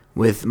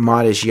with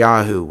Modish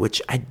Yahoo,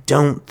 which I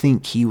don't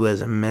think he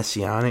was a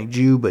Messianic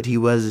Jew, but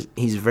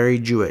he's very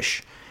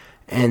Jewish.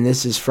 And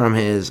this is from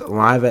his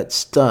Live at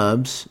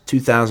Stubbs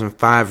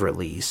 2005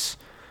 release,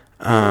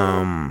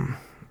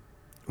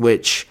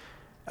 which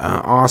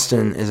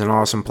Austin is an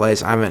awesome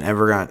place. I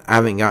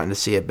haven't gotten to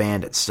see a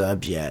band at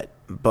Stubbs yet,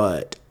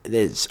 but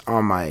it's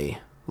on my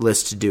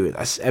list to do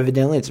it.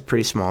 Evidently, it's a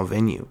pretty small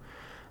venue.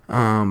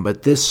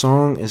 But this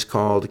song is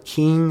called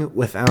King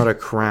Without a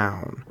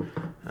Crown.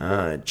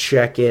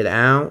 Check it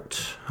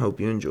out. Hope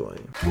you enjoy.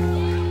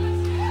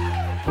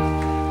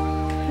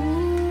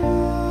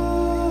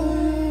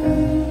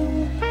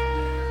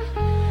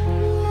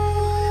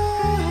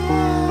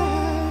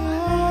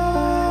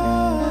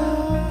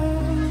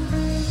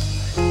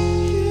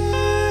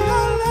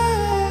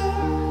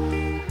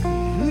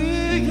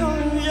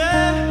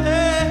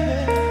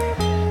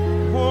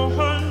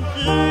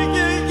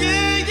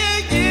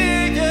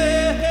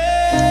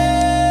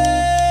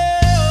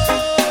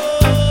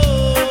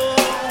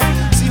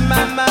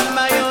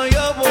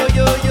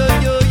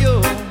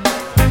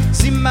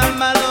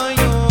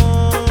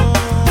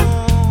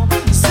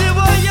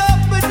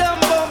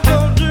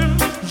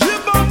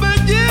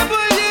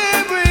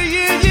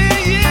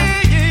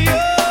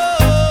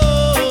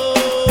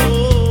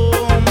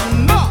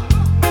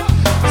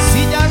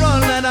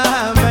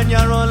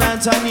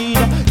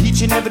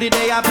 Every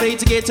day I pray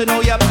to get to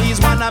know you, please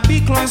wanna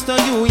be close to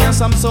you.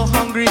 Yes, I'm so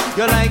hungry,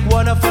 you're like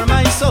water for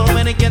my soul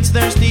when it gets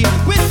thirsty.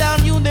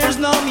 Without you there's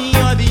no me,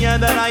 you're the air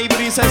that I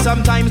breathe. Says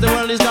sometimes the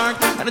world is dark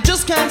and I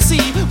just can't see.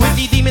 With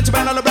the demons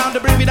around all around to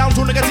bring me down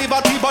to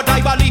negativity. But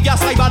I believe,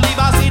 yes I believe,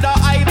 I see that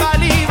I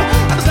believe.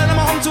 I'm standing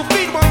on my own 2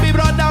 feet, won't be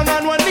brought down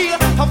on 1 knee.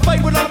 I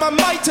fight with all of my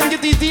might and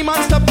get these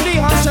demons to flee.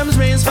 Hashem's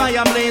rays,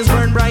 fire blaze,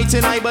 burn bright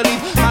and I believe.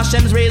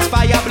 Hashem's rays,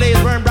 fire blaze,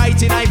 burn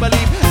bright and I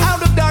believe.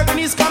 Out of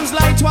darkness comes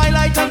light,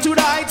 twilight unto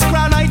the heights.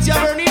 Crown heights, you're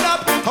burning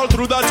up all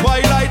through the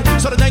twilight.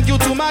 So thank you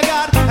to my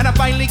God, and I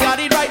finally got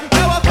it right.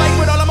 Now I fight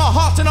with all of my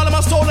heart and all of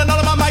my soul and all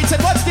of my might.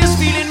 And what's this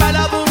feeling? My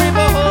love will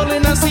river hole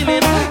in the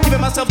ceiling.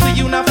 Giving myself to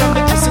you now from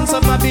the essence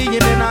of my being.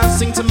 And I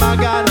sing to my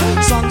God,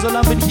 songs of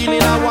love and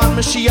healing. I want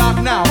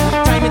Mashiach now.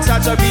 Time it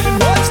starts revealing.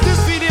 What's this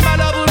feeling? My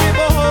love will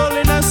river hole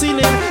in the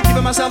ceiling.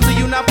 Giving myself to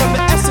you now from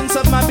the essence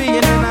of my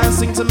being. And I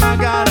sing to my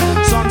God,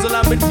 songs of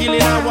love and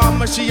healing. I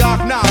want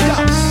Mashiach now.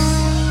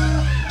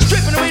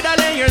 Stripping away the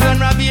layers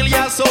and reveal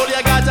your soul.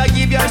 You gotta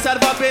give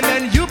yourself up and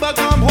then you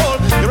become whole.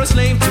 You're a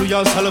slave to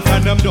yourself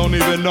and them don't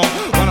even know.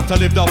 Want to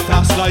live the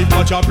fast life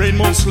but your brain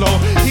moves slow.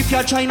 If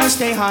you're trying to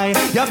stay high,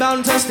 you're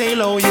bound to stay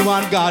low. You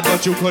want God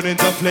but you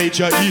couldn't inflate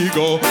your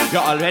ego.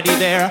 You're already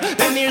there,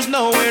 then there's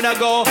nowhere to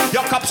go.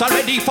 Your cup's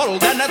already full,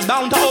 then it's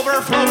bound to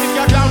overflow. If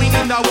you're drowning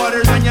in the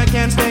waters and you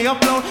can't stay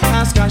afloat,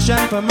 ask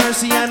Hashem for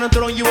mercy and I'll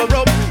throw you a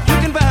rope.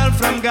 Looking for help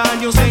from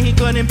God, you'll say he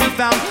couldn't be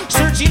found.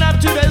 Searching up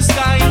to the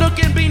sky,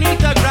 looking beneath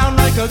the ground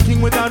like a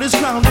king without his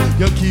crown.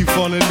 You keep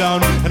falling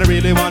down, and I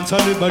really want to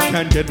live but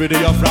can't get rid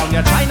of your frown.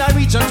 You're trying to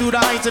reach onto the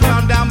heights and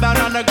found down, bound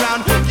on the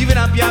ground. Giving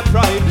up your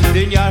pride,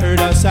 then you heard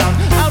a sound.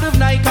 Out of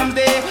night comes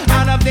day,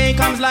 out of day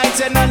comes light.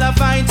 And I'll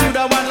find to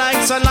the one like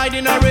sunlight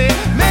in a ray.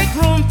 Make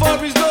room for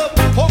his love,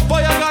 hope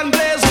fire gun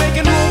blaze.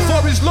 Making room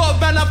for his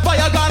love and a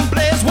fire gun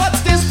blaze.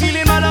 What's this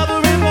feeling? My love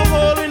will river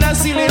hole in the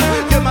ceiling.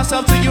 Give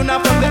myself to you now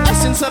from the essence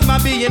essence of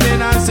my being,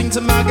 and I sing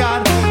to my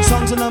God.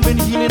 Songs of love and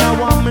healing, I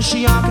want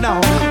Mashiach now.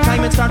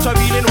 Climate starts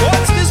revealing.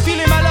 What's this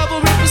feeling? My love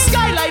will rip the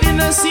skylight in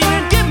the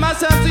ceiling. Give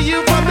myself to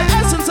you from the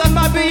essence of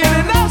my being,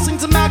 and I'll sing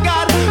to my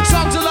God.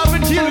 Songs of love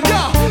and healing.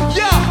 Yeah,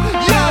 yeah,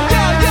 yeah,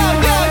 yeah,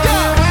 yeah, yeah,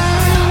 yeah.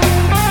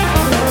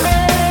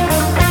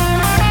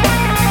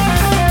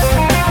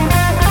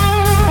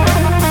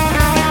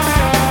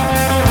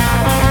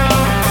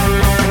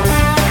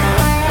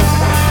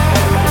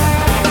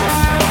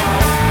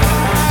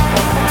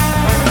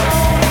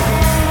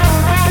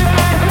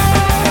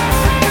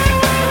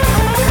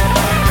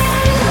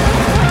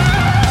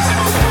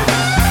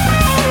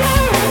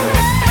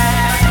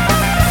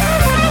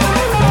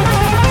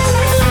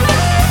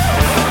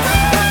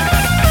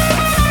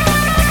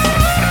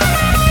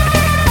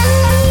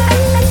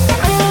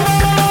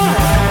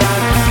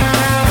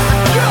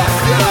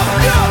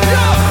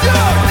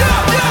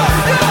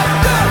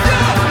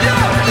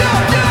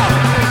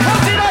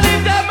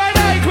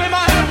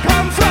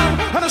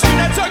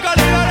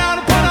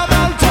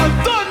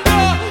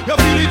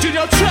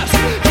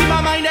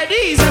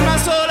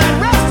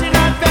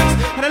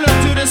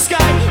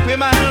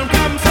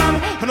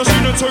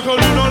 Circling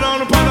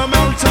around upon a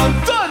mountain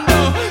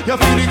thunder. You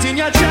feel it in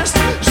your chest.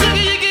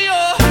 Ziggy yiggy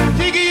oh,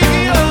 yiggy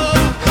yiggy oh.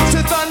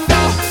 Say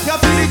thunder. You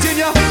feel it in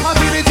your, I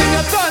feel it in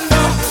your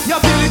thunder. You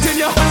feel it in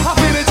your, I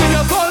feel it in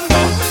your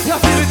thunder.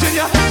 You feel it in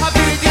your, I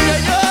feel it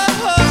in your.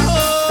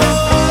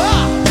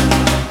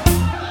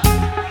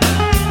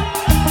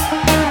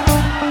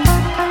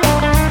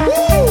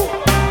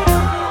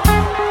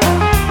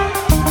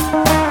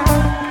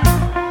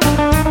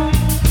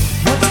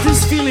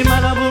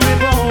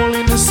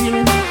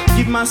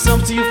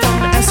 Myself to you from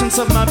the essence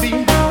of my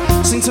being.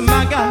 Sing to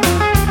my God.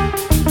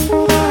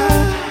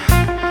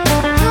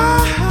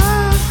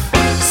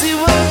 See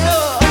what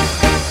you're,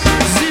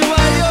 see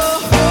what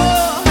you're,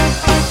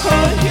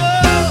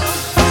 yeah.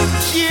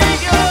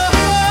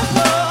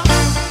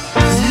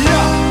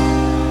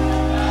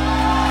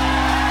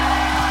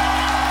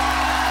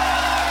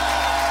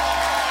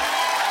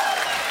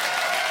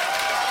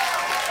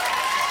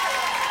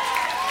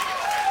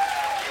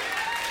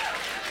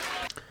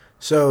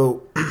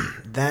 So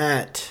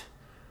that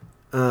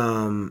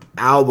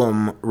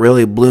album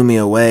really blew me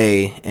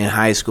away in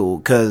high school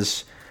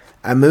because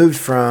I moved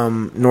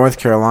from North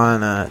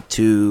Carolina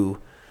to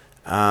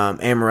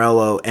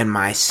Amarillo, and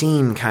my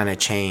scene kind of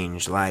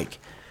changed. Like,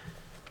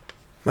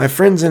 my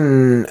friends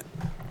in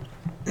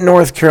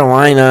North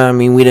Carolina, I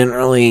mean, I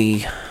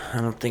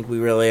don't think we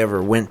really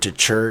ever went to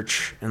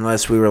church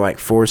unless we were, like,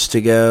 forced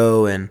to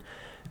go, and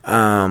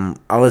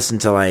I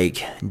listened to,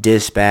 like,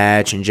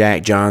 Dispatch and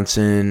Jack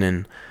Johnson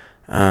and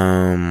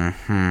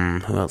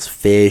who else?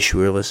 Fish.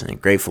 We were listening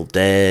to Grateful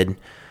Dead,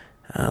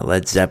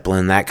 Led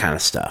Zeppelin, that kind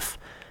of stuff.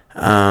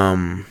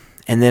 And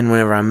then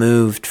whenever I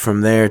moved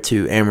from there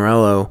to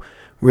Amarillo,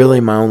 really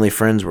my only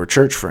friends were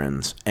church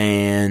friends,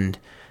 and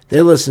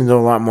they listened to a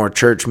lot more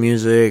church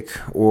music,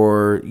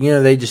 or, you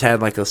know, they just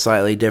had like a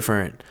slightly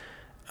different,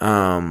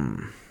 like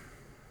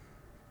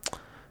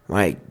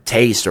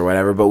taste or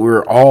whatever, but we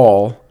were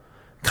all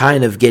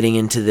kind of getting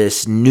into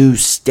this new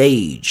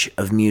stage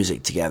of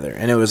music together.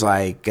 And it was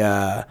like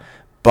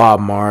Bob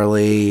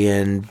Marley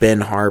and Ben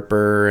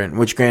Harper, and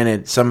which,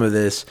 granted, some of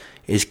this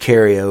is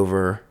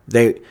carryover.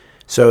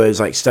 So it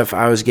was like stuff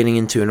I was getting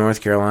into in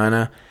North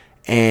Carolina,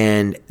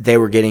 and they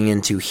were getting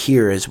into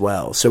here as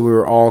well. So we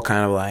were all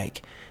kind of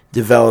like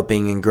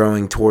developing and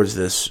growing towards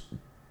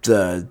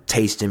the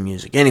taste in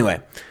music. Anyway,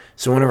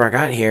 so whenever I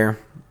got here,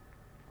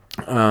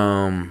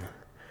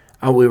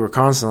 I was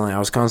constantly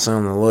on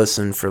the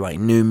listen for like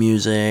new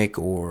music,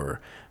 or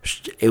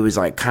it was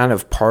like kind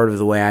of part of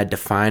the way I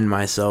defined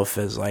myself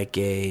as like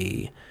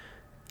a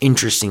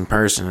interesting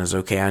person. Is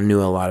okay, I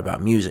knew a lot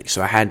about music,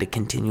 so I had to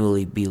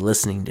continually be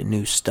listening to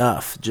new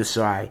stuff just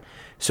so I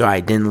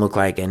didn't look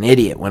like an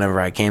idiot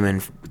whenever I came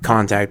in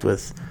contact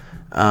with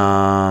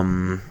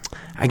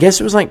I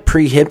guess it was like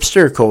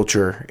pre-hipster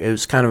culture. It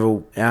was kind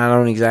of I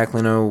don't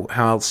exactly know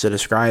how else to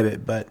describe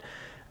it, but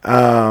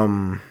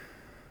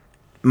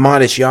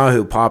Modest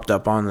Yahoo popped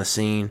up on the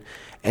scene,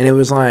 and it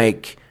was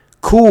like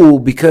cool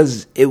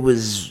because it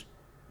was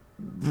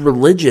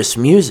religious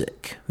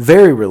music,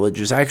 very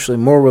religious, actually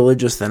more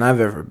religious than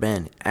I've ever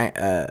been.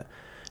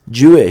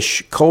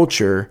 Jewish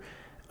culture,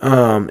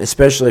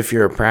 especially if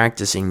you're a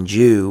practicing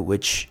Jew,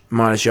 which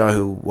Modest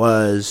Yahoo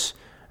was.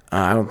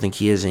 I don't think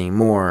he is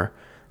anymore.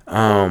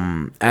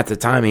 At the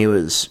time, he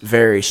was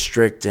very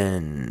strict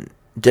and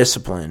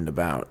disciplined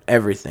about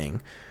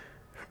everything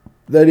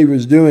that he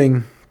was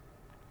doing.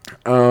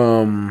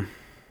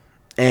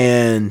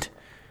 And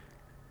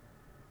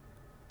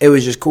it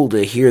was just cool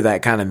to hear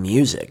that kind of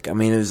music. I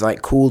mean, it was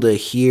like cool to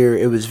hear.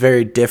 It was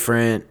very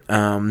different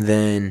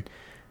than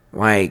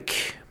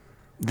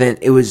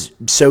it was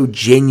so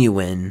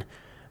genuine.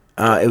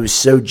 It was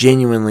so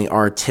genuinely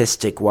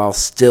artistic while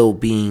still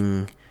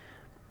being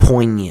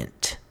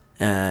poignant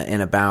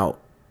and about.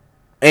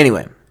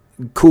 Anyway,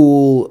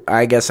 cool.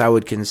 I guess I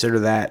would consider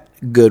that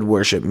good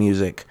worship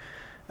music.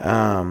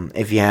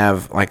 If you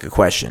have like a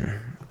question,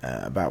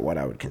 about what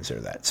I would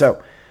consider that.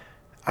 So,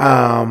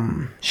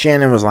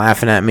 Shannon was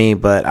laughing at me,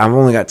 but I've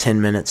only got 10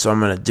 minutes, so I'm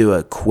going to do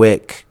a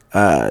quick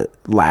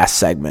last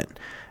segment.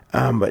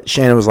 But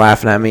Shannon was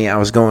laughing at me. I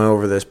was going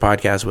over this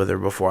podcast with her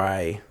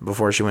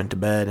before she went to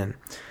bed, and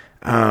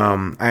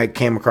I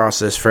came across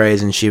this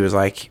phrase, and she was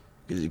like,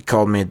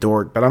 called me a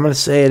dork, but I'm going to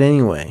say it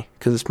anyway,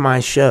 because it's my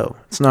show.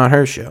 It's not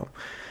her show.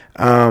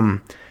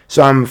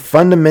 So I'm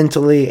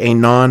fundamentally a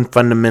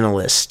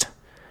non-fundamentalist.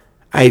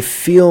 I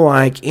feel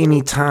like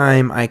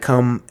anytime I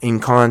come in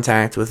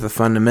contact with a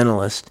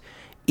fundamentalist,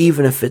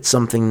 even if it's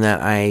something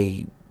that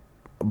I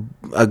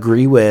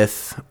agree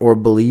with or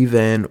believe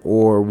in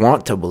or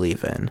want to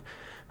believe in,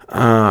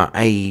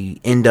 I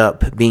end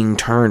up being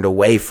turned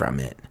away from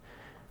it.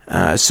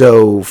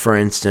 So, for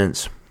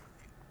instance,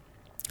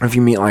 if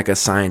you meet like a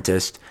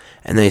scientist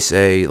and they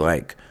say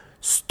like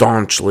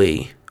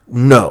staunchly,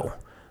 no,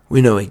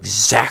 we know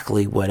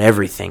exactly what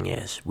everything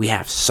is. We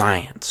have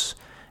science.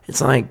 It's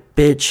like,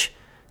 bitch,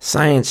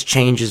 science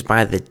changes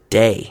by the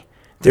day.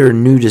 There are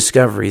new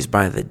discoveries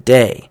by the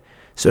day.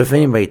 So if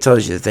anybody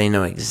tells you that they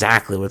know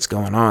exactly what's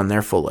going on,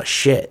 they're full of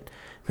shit.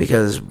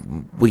 Because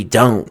we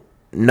don't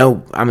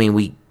know. I mean,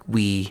 we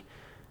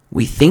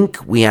think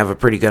we have a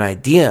pretty good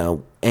idea,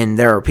 and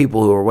there are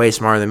people who are way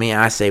smarter than me.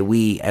 I say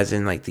we as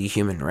in like the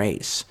human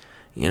race.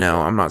 You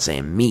know, I'm not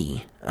saying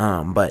me.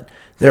 But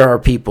there are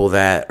people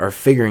that are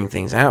figuring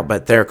things out,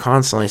 but they're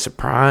constantly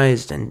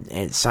surprised,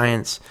 and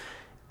science...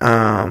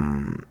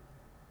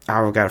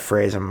 I've got a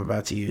phrase I'm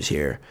about to use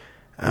here.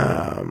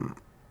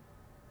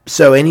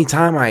 So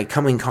anytime I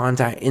come in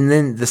contact, and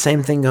then the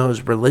same thing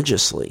goes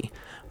religiously.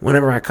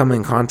 Whenever I come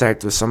in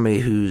contact with somebody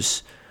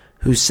who's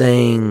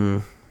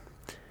saying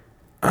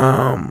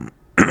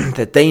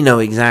that they know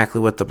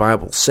exactly what the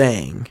Bible's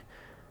saying,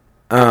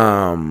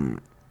 in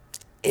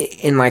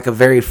like a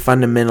very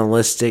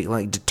fundamentalistic,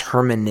 like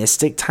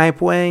deterministic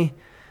type way,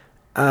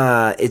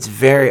 it's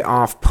very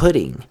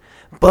off-putting.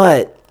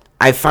 But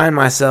I find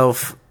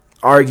myself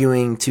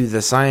arguing to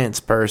the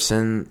science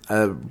person,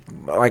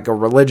 like a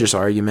religious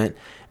argument,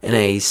 and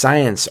a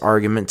science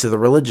argument to the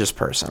religious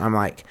person. I'm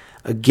like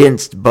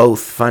against both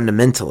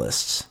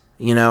fundamentalists.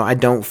 You know, I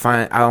don't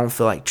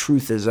feel like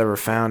truth is ever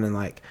found in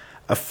like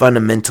a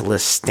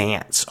fundamentalist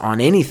stance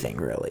on anything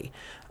really.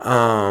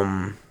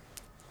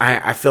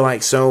 I feel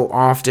like so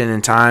often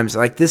in times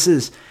like this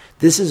is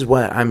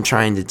what I'm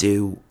trying to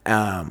do.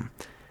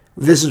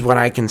 This is what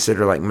I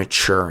consider like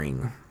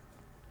maturing.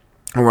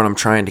 Or what I'm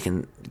trying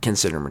to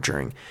consider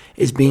maturing,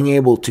 is being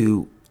able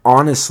to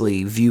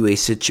honestly view a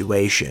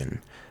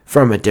situation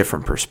from a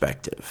different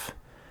perspective.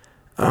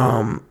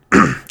 I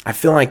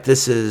feel like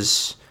this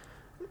is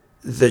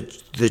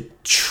the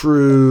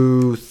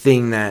true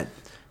thing that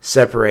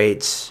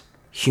separates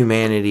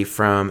humanity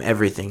from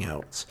everything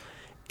else,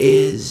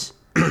 is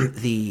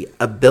the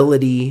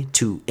ability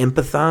to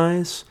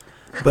empathize,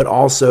 but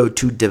also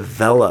to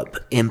develop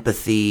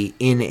empathy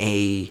in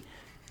a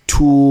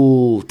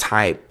tool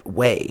type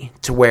way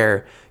to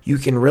where you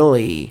can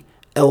really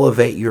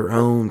elevate your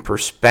own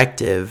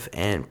perspective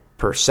and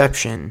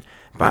perception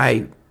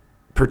by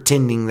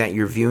pretending that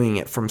you're viewing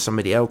it from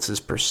somebody else's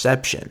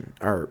perception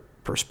or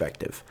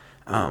perspective.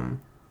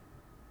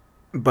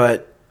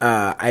 But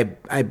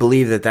I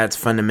believe that that's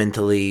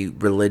fundamentally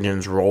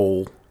religion's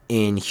role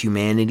in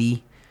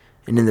humanity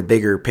and in the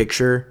bigger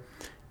picture,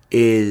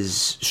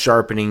 is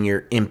sharpening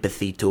your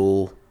empathy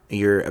tool,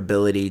 your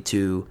ability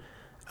to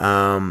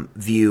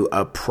view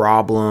a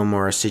problem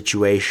or a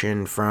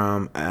situation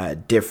from a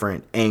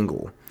different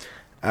angle.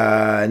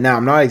 Now,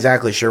 I'm not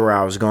exactly sure where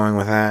I was going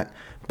with that,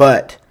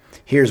 but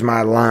here's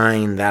my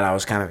line that I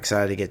was kind of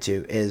excited to get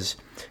to, is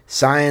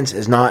science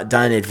is not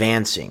done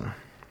advancing,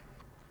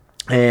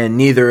 and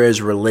neither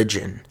is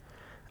religion.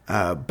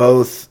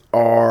 Both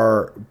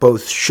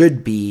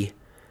should be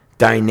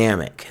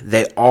dynamic.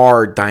 They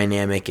are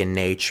dynamic in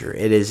nature.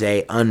 It is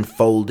a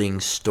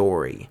unfolding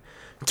story,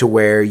 to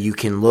where you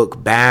can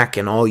look back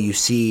and all you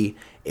see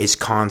is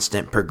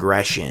constant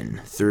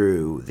progression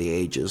through the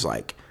ages.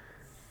 Like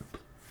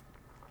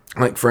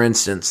for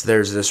instance,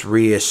 there's this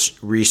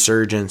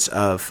resurgence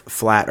of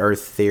flat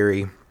earth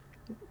theory,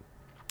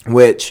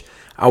 which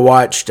I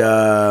watched,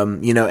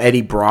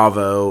 Eddie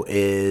Bravo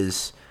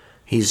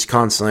he's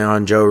constantly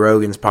on Joe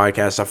Rogan's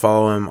podcast. I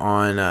follow him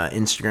on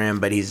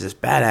Instagram, but he's this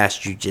badass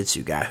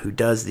jiu-jitsu guy who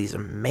does these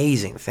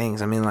amazing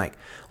things. I mean, like,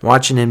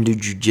 watching him do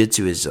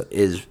jiu-jitsu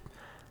is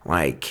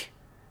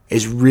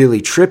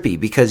really trippy,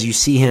 because you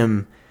see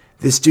him,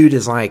 this dude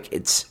is like,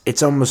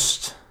 it's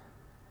almost,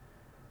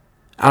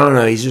 I don't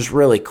know, he's just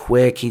really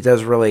quick. He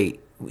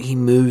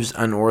moves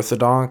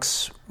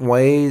unorthodox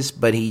ways,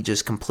 but he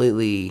just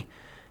completely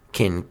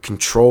can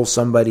control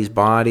somebody's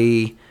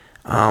body.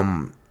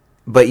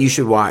 But you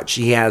should watch.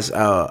 He has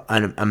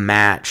a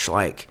match,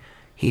 like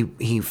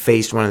he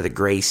faced one of the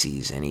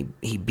Gracies, and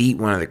he beat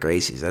one of the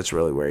Gracies. That's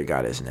really where he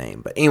got his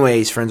name. But anyway,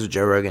 he's friends with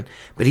Joe Rogan.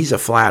 But he's a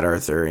flat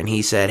earther, and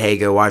he said, hey,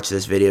 go watch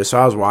this video. So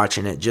I was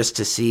watching it just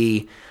to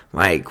see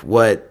like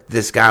what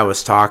this guy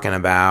was talking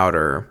about,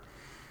 or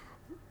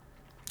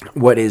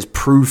what his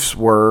proofs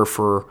were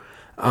for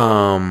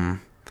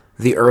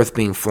the earth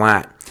being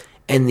flat.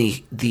 And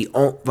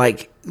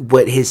like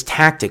what his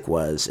tactic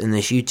was in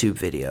this YouTube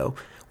video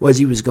was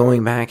he was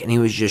going back and he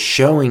was just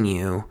showing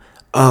you,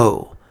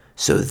 oh,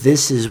 so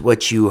this is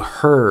what you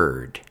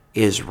heard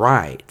is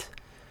right.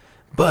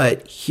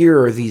 But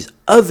here are these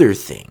other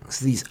things,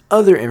 these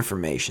other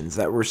informations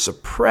that were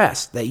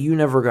suppressed that you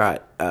never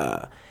got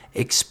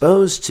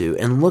exposed to.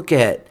 And look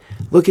at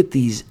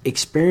these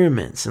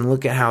experiments and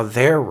look at how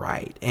they're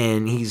right.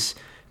 And he's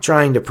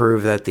trying to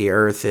prove that the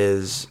earth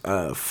is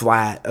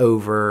flat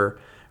over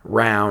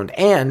round.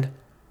 And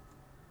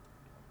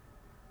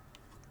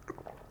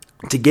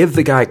to give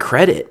the guy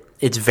credit,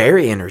 it's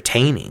very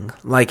entertaining.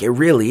 Like, it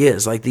really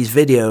is. Like, these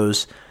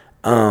videos,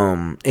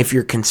 if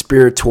you're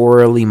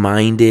conspiratorially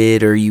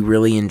minded or you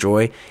really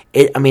enjoy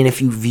it, I mean,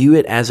 if you view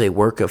it as a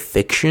work of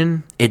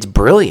fiction, it's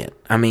brilliant.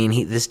 I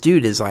mean, this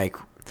dude is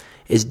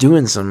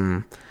doing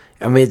some,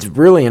 I mean, it's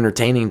really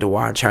entertaining to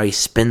watch how he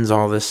spins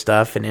all this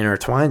stuff and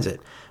intertwines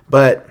it.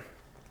 But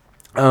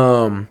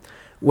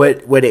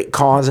what it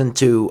calls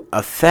into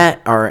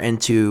effect or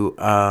into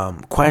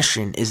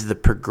question is the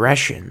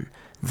progression,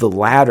 the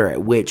ladder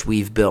at which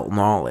we've built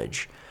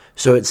knowledge.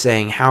 So it's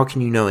saying, how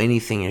can you know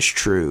anything is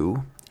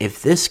true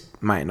if this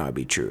might not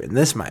be true and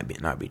this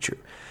might not be true?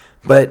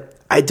 But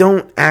I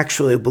don't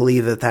actually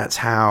believe that that's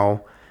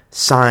how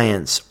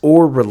science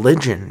or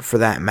religion, for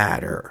that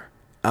matter,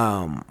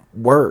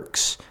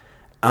 works.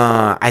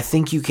 I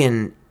think you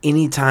can,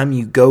 anytime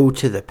you go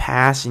to the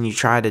past and you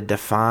try to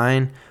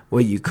define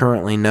what you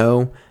currently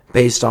know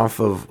based off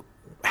of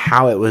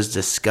how it was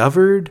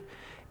discovered,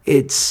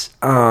 it's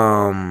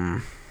a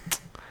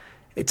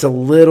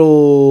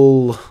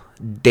little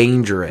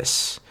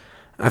dangerous.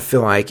 I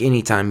feel like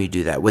anytime you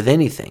do that with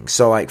anything.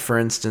 So, like, for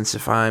instance,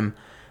 if I'm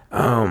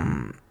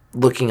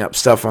looking up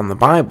stuff on the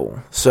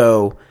Bible.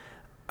 So,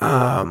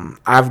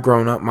 I've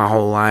grown up my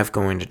whole life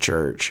going to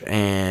church,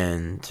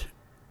 and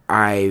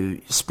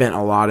I spent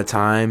a lot of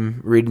time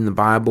reading the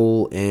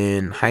Bible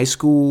in high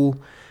school.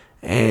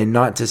 And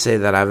not to say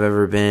that I've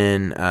ever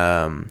been,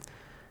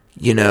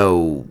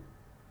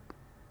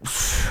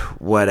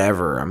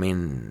 whatever. I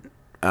mean,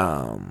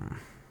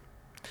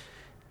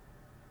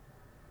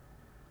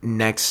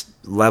 next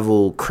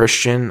level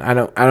Christian. I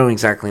don't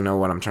exactly know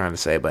what I'm trying to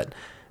say, but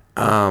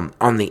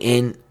on the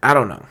end, I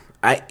don't know.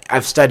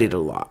 I've studied a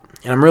lot,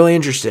 and I'm really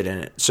interested in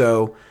it.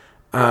 So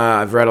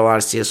I've read a lot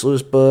of C.S.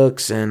 Lewis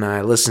books, and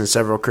I listen to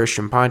several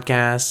Christian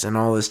podcasts and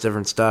all this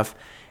different stuff.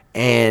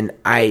 And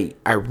I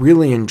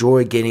really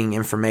enjoy getting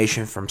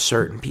information from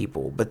certain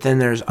people. But then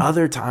there's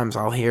other times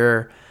I'll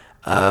hear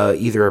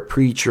either a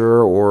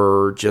preacher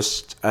or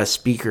just a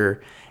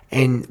speaker,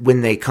 and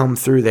when they come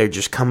through, they're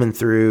just coming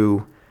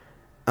through,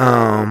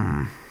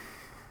 I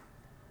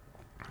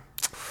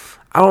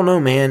don't know,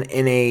 man,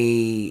 in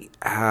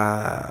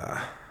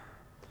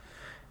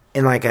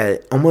like a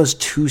almost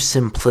too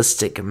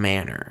simplistic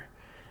manner.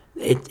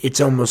 It's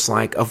almost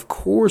like, of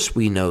course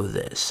we know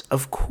this.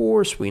 Of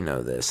course we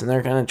know this. And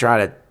they're going to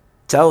try to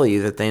tell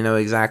you that they know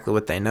exactly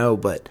what they know.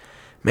 But,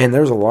 man,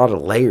 there's a lot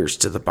of layers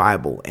to the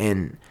Bible.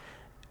 And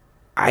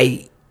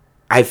I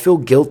feel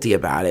guilty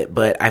about it.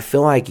 But I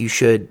feel like you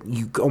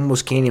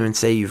almost can't even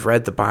say you've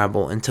read the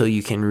Bible until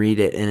you can read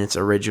it in its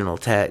original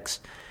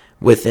text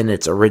within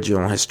its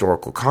original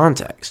historical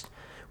context,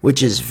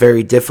 which is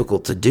very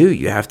difficult to do.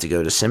 You have to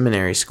go to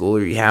seminary school,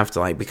 or you have to,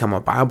 like, become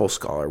a Bible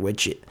scholar,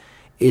 which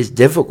is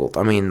difficult.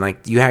 I mean,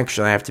 like, you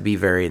actually have to be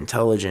very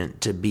intelligent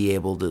to be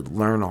able to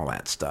learn all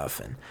that stuff.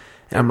 And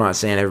I'm not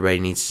saying everybody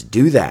needs to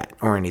do that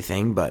or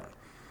anything, but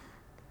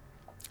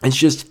it's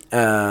just,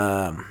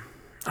 I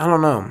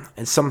don't know.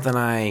 It's something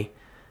I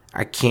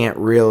can't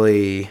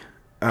really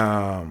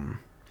handle,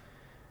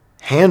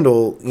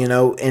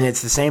 and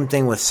it's the same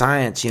thing with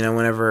science,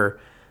 whenever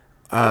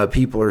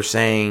people are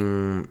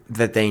saying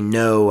that they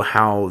know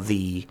how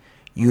the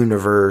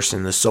universe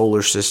and the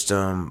solar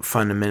system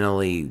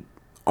fundamentally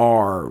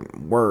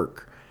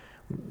work,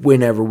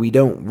 whenever we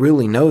don't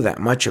really know that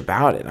much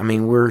about it. I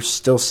mean, we're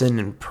still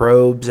sending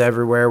probes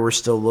everywhere. We're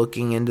still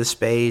looking into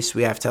space.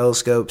 We have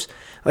telescopes.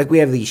 Like, we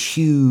have these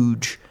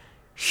huge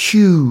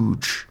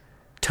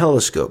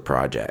telescope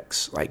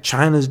projects. Like,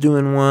 China's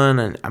doing one,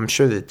 and I'm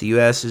sure that the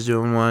U.S. is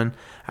doing one.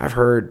 I've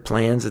heard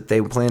plans that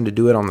they plan to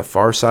do it on the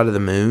far side of the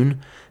moon,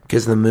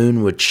 because the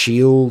moon would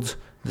shield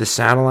the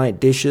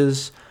satellite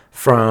dishes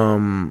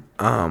from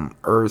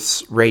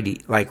Earth's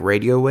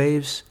radio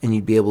waves, and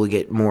you'd be able to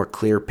get more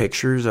clear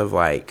pictures of,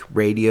 like,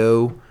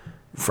 radio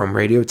from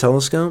radio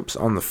telescopes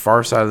on the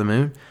far side of the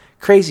moon.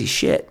 Crazy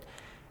shit.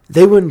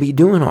 They wouldn't be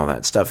doing all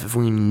that stuff if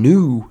we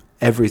knew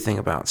everything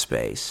about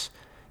space,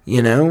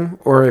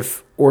 or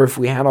if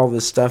we had all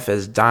this stuff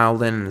as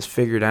dialed in and as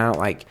figured out,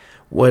 like,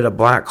 what a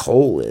black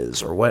hole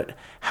is, or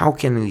how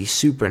can these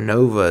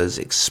supernovas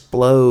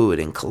explode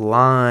and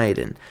collide,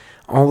 and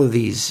all of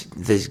these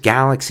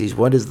galaxies,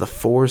 what is the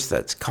force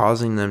that's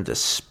causing them to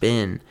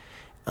spin?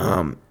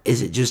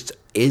 Is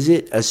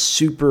it a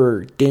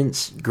super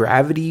dense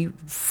gravity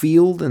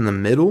field in the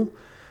middle?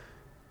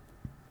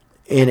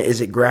 And is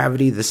it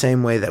gravity the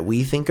same way that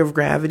we think of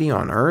gravity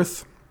on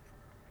Earth?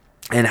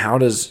 And how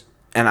does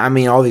and I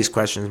mean, all these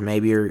questions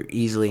maybe are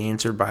easily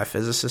answered by a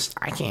physicist.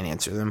 I can't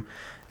answer them.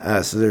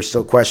 So there's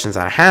still questions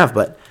I have,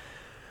 but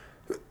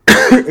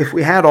if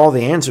we had all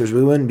the answers,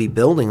 we wouldn't be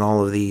building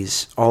all of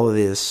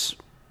this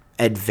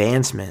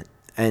advancement,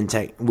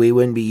 and we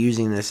wouldn't be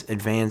using this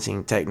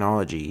advancing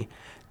technology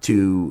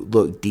to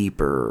look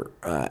deeper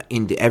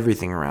into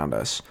everything around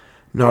us,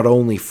 not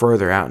only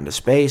further out into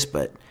space,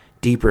 but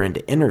deeper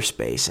into inner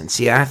space. And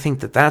see, I think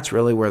that that's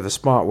really where the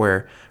spot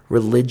where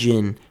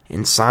religion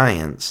and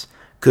science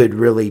could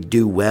really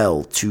do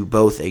well to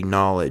both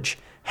acknowledge,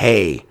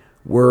 hey,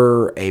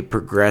 we're a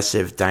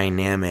progressive,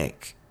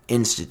 dynamic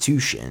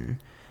institution.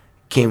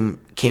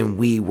 Can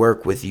we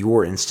work with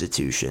your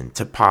institution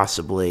to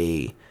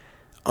possibly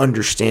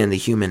understand the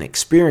human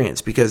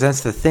experience? Because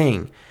that's the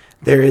thing.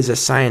 There is a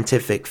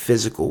scientific,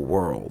 physical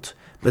world,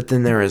 but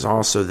then there is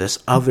also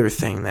this other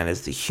thing that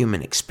is the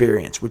human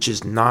experience, which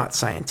is not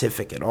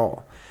scientific at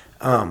all.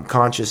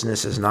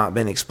 Consciousness has not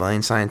been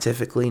explained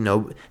scientifically.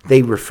 No,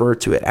 they refer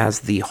to it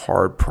as the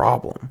hard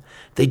problem.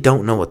 They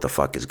don't know what the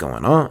fuck is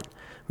going on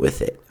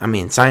with it. I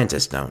mean,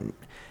 scientists don't.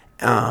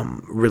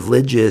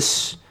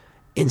 Religious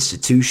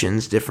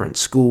institutions, different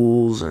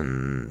schools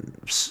and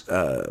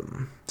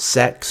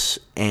sects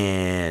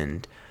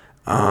and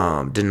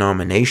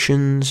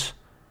denominations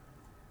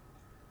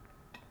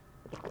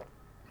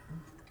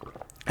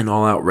and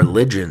all out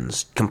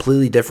religions,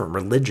 completely different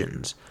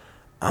religions,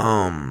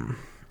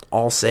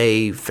 all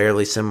say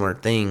fairly similar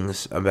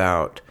things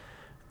about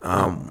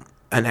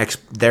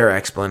their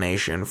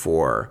explanation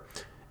for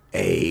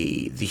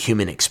the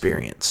human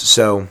experience.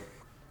 So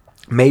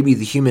maybe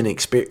the human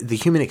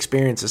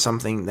experience is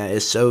something that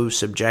is so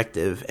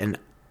subjective and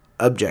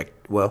not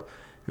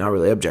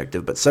really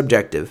objective, but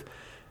subjective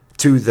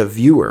to the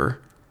viewer,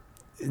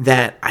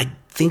 that I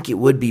think it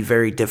would be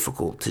very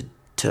difficult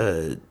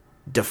to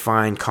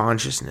define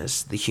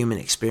consciousness, the human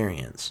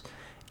experience,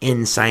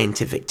 in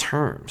scientific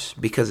terms,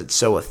 because it's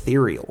so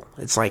ethereal.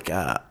 It's like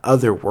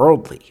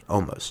otherworldly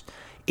almost.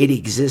 It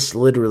exists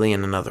literally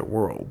in another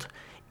world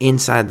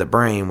inside the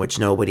brain, which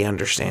nobody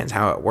understands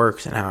how it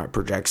works and how it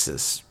projects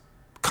this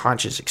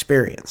conscious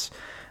experience.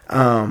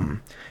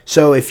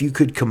 So if you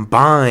could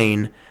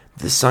combine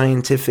the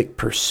scientific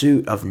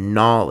pursuit of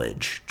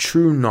knowledge,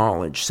 true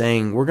knowledge,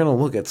 saying we're going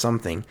to look at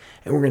something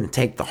and we're going to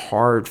take the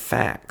hard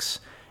facts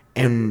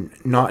and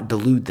not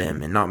dilute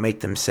them and not make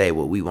them say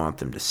what we want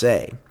them to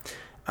say.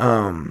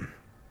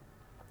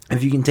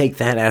 If you can take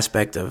that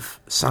aspect of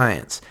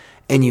science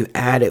and you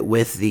add it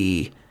with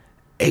the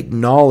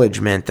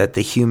acknowledgement that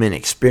the human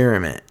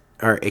experiment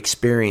or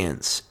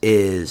experience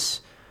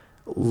is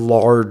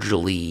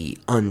largely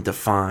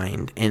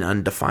undefined and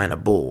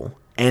undefinable,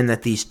 and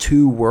that these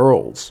two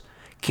worlds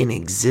can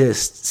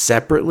exist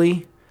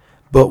separately,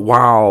 but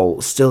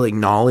while still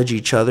acknowledge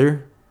each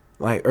other,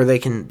 or they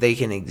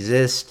can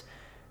exist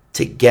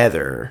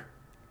together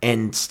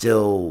and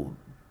still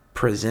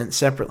present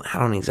separately. I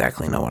don't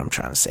exactly know what I'm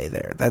trying to say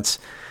there. That's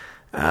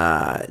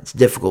it's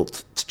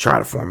difficult to try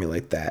to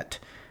formulate that.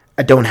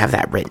 I don't have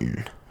that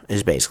written,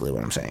 is basically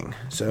what I'm saying.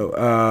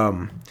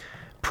 So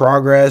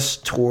progress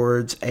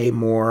towards a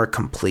more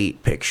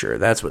complete picture.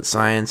 That's what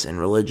science and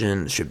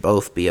religion should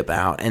both be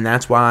about, and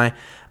that's why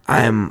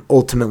I am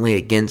ultimately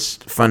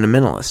against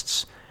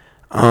fundamentalists.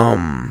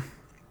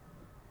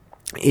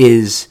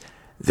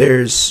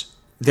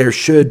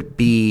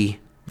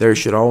 There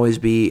should always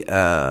be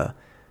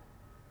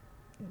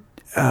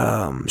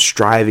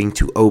striving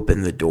to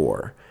open the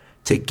door,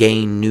 to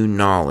gain new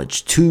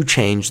knowledge, to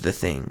change the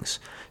things.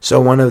 So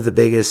one of the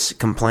biggest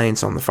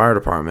complaints on the fire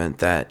department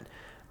that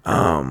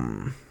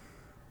I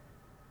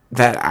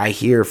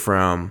hear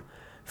from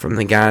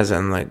the guys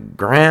on the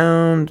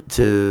ground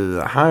to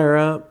the higher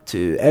up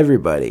to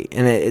everybody,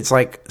 and it's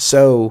like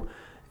so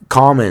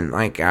common,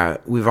 like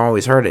we've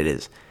always heard it,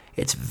 is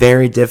it's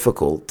very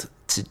difficult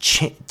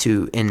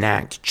to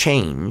enact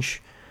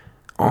change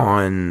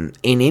in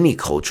any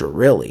culture,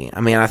 really. I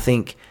mean, I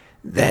think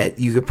that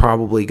you could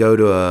probably go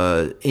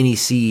to any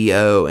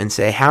CEO and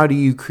say, how do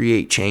you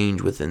create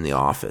change within the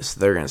office?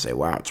 They're going to say,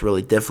 wow, it's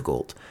really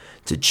difficult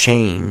to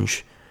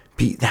change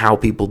how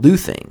people do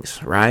things,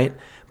 right?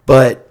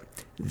 But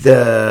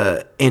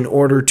in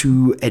order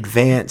to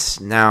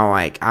advance, now,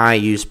 like I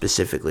use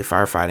specifically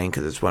firefighting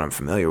because it's what I'm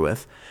familiar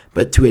with,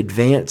 but to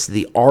advance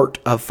the art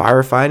of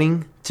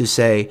firefighting, to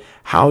say,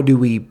 how do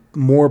we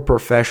more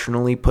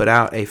professionally put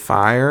out a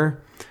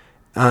fire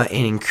and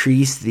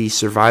increase the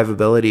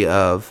survivability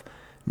of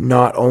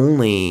not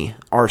only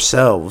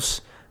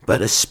ourselves,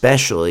 but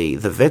especially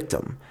the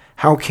victim?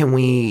 How can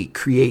we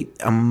create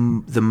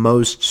the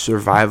most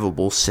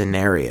survivable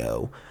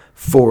scenario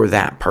for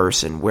that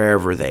person,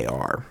 wherever they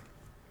are?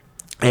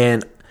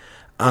 And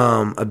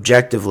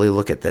objectively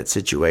look at that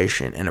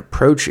situation and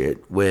approach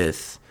it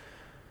with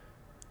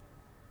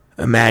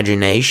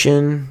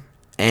imagination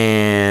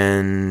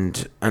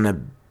and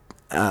an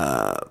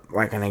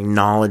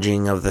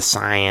acknowledging of the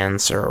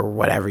science, or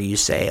whatever you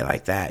say,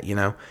 like that, you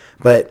know.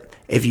 But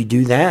if you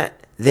do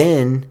that,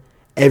 then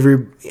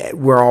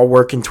we're all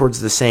working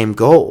towards the same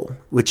goal,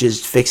 which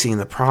is fixing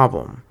the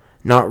problem,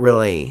 not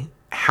really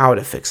how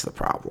to fix the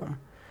problem,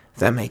 if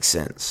that makes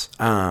sense.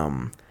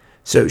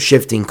 So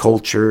shifting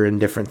culture and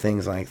different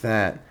things like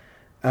that,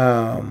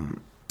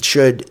 you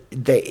should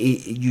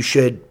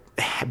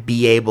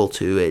be able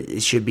to,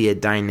 it should be a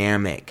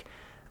dynamic,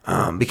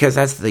 because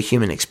that's the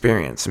human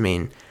experience. I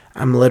mean,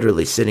 I'm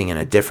literally sitting in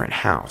a different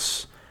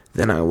house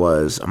than I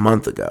was a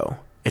month ago.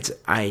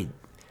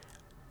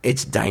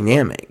 It's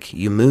dynamic.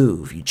 You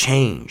move, you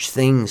change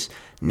things,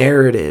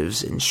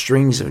 narratives and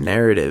strings of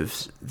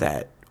narratives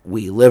that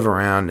we live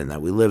around and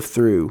that we live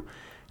through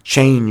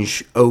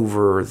change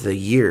over the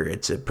year.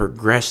 It's a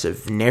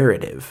progressive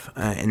narrative,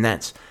 and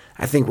that's,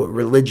 I think, what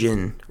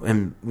religion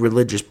and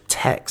religious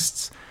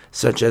texts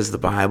such as the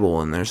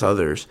Bible, and there's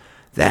others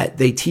that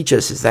they teach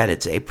us, is that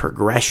it's a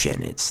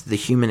progression. It's the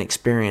human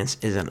experience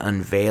is an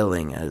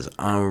unveiling, is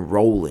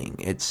unrolling.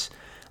 It's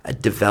a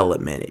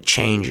development. It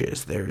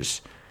changes.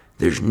 There's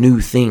new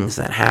things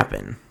that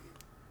happen,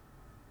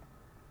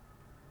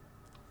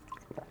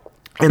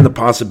 and the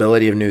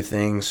possibility of new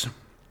things,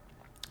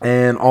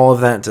 and all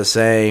of that to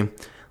say,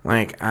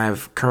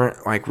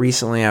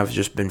 recently I've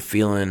just been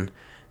feeling,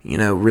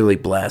 really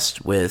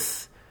blessed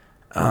with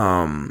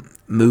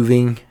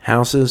moving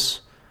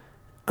houses,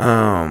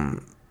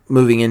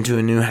 moving into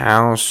a new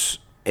house.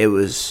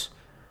 And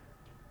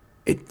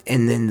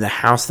then the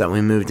house that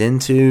we moved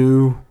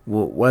into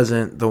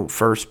wasn't the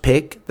first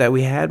pick that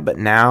we had, but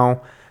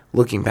now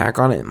looking back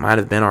on it, it might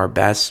have been our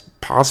best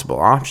possible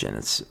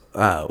option.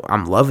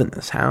 I'm loving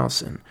this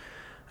house, and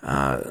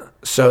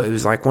so it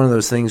was like one of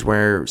those things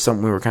where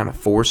something we were kind of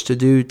forced to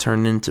do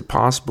turned into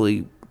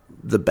possibly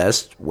the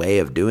best way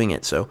of doing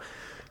it. So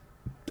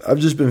I've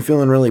just been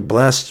feeling really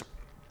blessed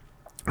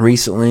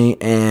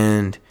recently,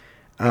 and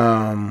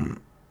I've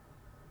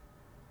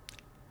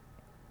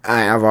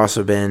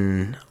also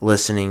been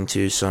listening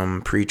to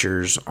some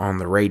preachers on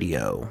the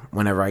radio.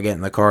 Whenever I get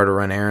in the car to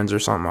run errands or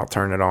something, I'll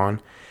turn it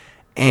on.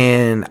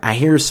 And I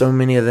hear so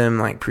many of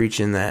them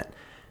preaching that,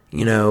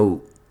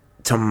 there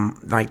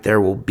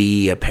will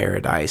be a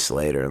paradise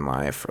later in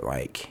life, or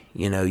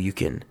you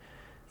can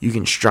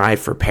strive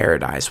for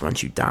paradise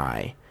once you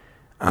die.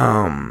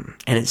 And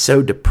it's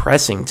so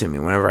depressing to me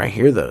whenever I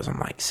hear those.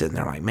 I'm sitting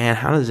there man,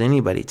 how does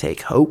anybody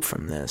take hope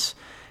from this?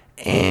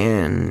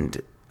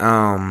 And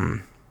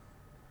I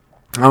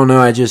don't know.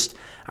 I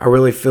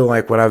really feel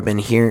like what I've been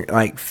hearing,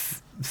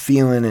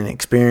 feeling and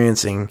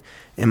experiencing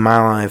in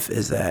my life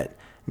is that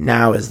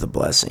now is the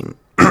blessing,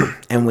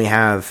 and we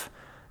have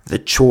the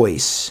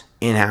choice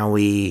in how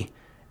we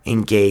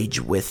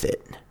engage with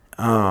it.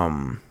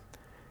 And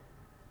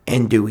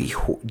do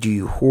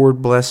you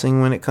hoard blessing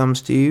when it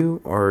comes to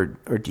you, or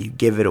do you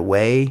give it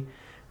away,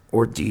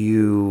 or do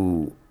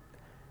you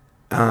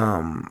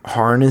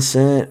harness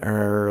it,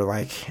 or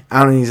I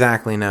don't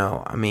exactly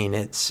know. I mean,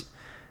 it's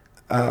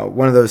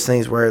one of those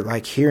things where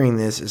hearing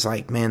this is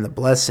man, the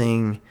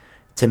blessing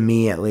to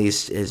me at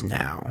least is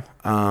now.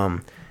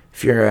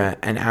 If you're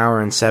an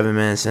hour and 7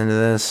 minutes into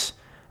this,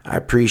 I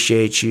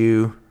appreciate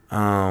you.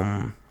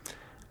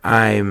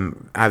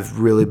 I've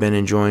really been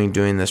enjoying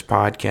doing this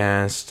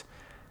podcast.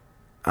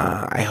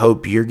 I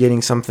hope you're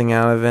getting something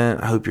out of it.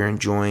 I hope you're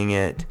enjoying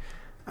it.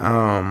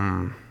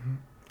 And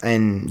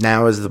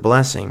now is the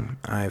blessing.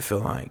 I feel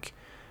like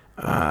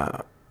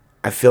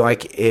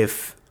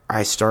if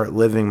I start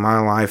living my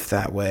life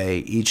that way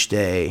each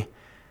day,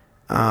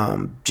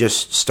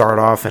 just start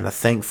off in a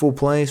thankful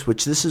place,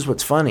 which this is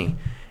what's funny,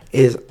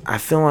 is I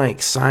feel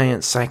like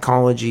science,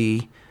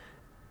 psychology,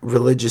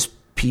 religious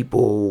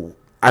people,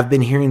 I've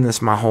been hearing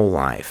this my whole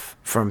life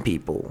from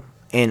people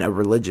in a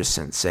religious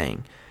sense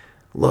saying,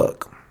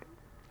 look,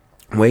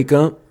 wake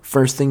up,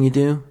 first thing you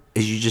do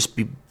is you just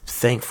be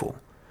thankful.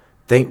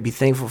 Be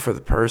thankful for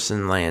the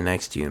person laying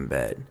next to you in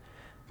bed.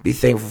 Be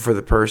thankful for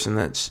the person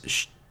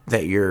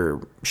that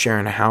you're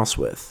sharing a house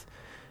with.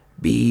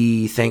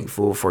 Be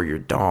thankful for your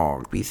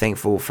dog. Be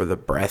thankful for the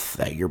breath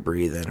that you're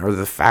breathing, or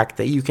the fact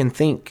that you can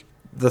think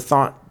the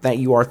thought that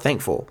you are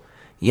thankful.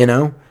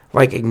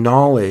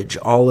 Acknowledge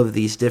all of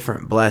these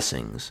different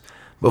blessings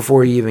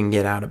before you even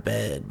get out of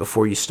bed,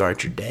 before you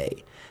start your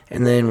day.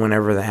 And then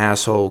whenever the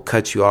asshole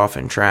cuts you off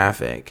in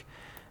traffic,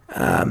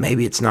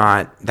 maybe it's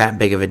not that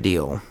big of a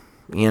deal.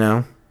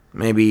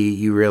 Maybe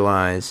you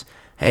realize,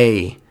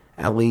 hey,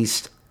 at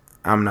least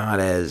I'm not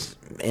as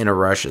in a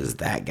rush as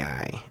that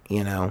guy,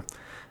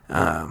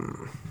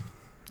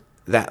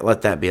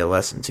 let that be a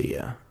lesson to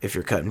you. If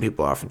you're cutting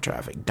people off in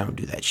traffic, don't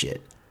do that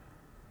shit.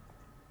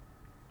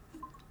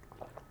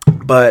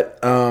 But,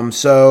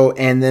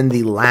 and then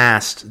the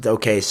last,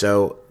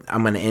 so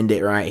I'm going to end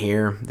it right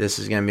here. This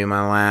is going to be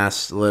my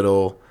last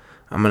little,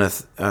 I'm going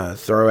to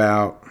throw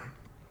out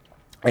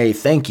a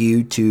thank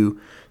you to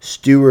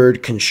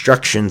Steward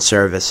Construction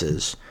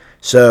Services.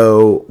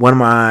 So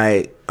one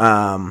of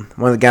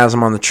the guys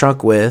I'm on the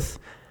truck with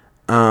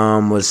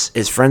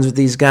is friends with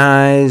these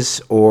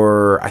guys,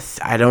 or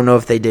I don't know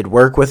if they did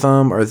work with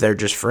them, or they're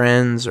just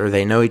friends, or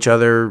they know each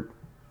other.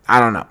 I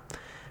don't know.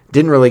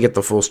 Didn't really get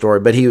the full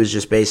story, but he was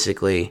just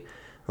basically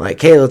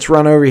hey, let's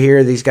run over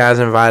here. These guys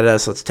invited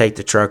us. Let's take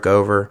the truck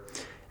over.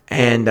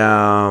 And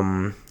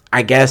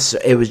I guess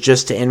it was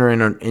just to enter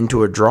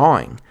into a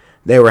drawing.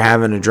 They were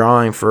having a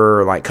drawing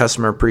for like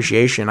customer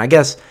appreciation. I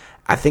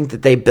think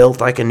that they built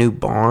like a new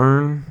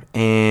barn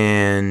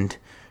and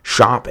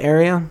shop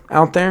area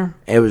out there.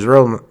 It was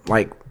real,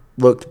 like,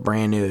 looked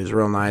brand new. It was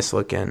real nice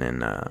looking,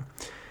 and I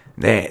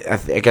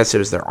guess it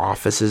was their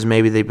offices.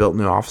 Maybe they built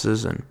new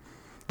offices, and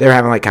they were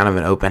having like kind of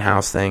an open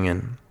house thing.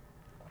 And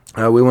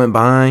we went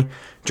by,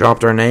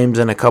 dropped our names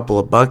in a couple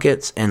of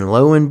buckets, and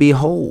lo and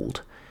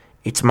behold,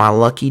 it's my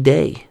lucky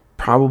day.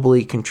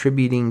 Probably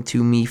contributing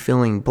to me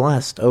feeling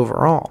blessed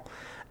overall.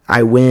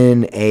 I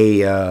win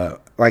a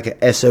like a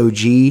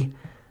SOG,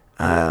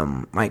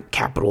 like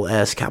capital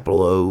S,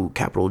 capital O,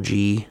 capital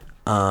G,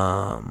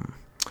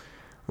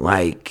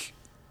 like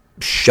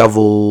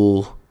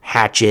shovel,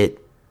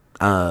 hatchet,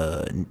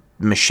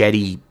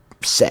 machete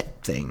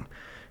set thing.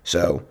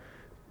 So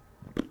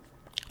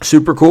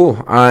super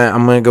cool.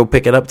 I'm gonna go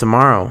pick it up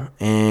tomorrow,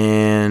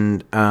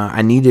 and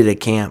I needed a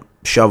camp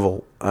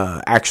shovel.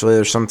 Actually,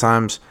 there's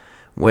sometimes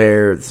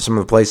where some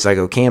of the places I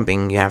go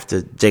camping, you have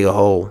to dig a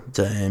hole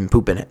and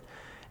poop in it.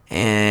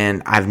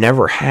 And I've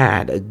never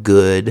had a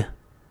good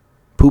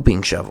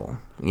pooping shovel,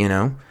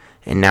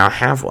 and now I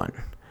have one.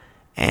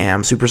 And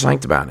I'm super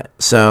psyched about it.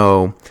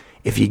 So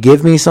if you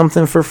give me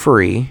something for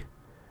free,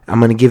 I'm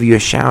going to give you a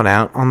shout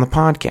out on the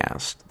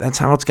podcast. That's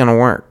how it's going to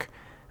work.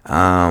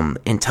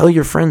 And tell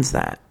your friends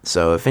that.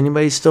 So if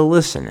anybody's still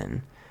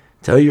listening,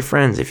 tell your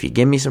friends, if you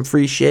give me some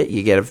free shit,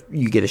 you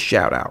get a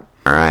shout out.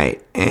 All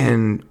right.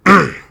 And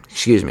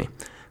excuse me.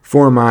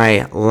 For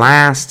my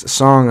last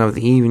song of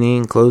the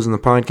evening, closing the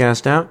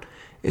podcast out,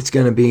 it's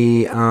going to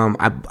be,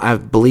 I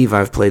believe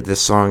I've played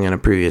this song in a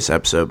previous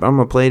episode, but I'm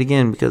going to play it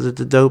again because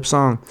it's a dope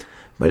song.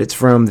 But it's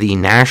from The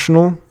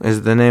National,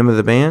 is the name of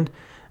the band.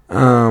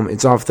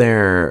 It's off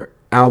their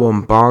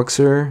album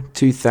Boxer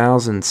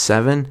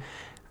 2007.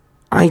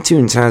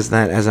 iTunes has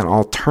that as an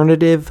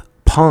alternative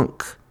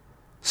punk.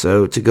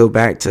 So to go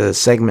back to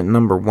segment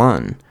number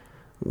 1,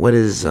 what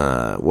is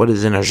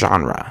in a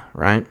genre,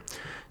 right?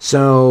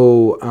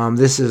 So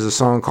this is a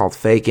song called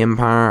Fake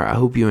Empire. I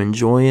hope you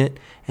enjoy it.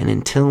 And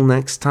until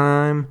next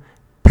time,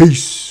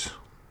 peace.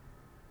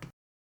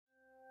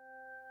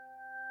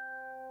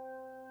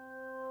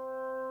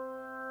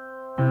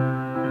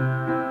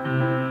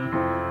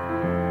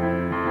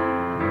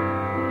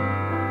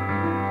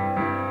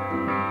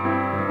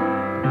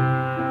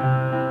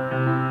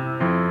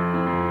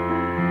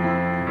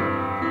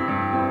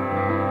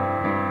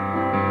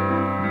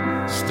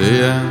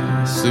 Stay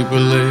out super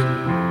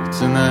late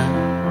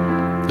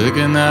tonight,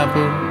 picking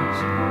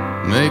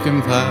apples,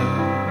 making pies.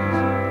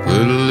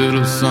 Put a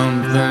little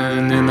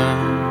something in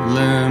our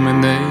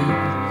lemonade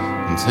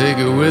and take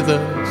it with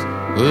us.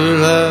 We're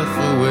half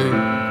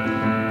awake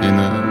in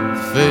a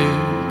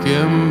fake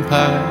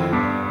empire.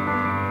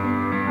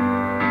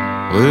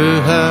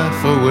 We're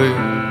half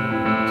awake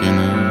in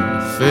a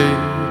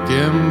fake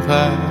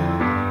empire.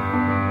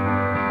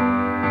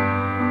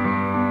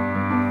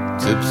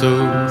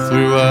 Tiptoe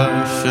through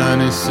our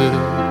shiny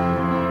city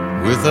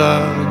with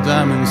our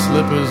diamond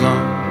slippers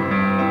on.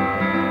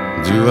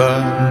 Do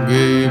our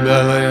gay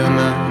ballet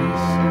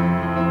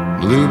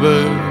nights,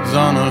 bluebirds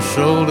on our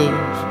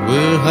shoulders.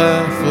 We're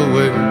half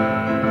awake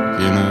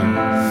in a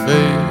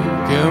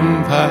fake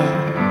empire.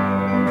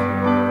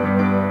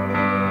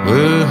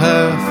 We're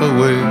half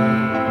awake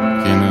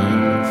in a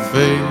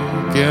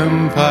fake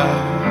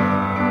empire.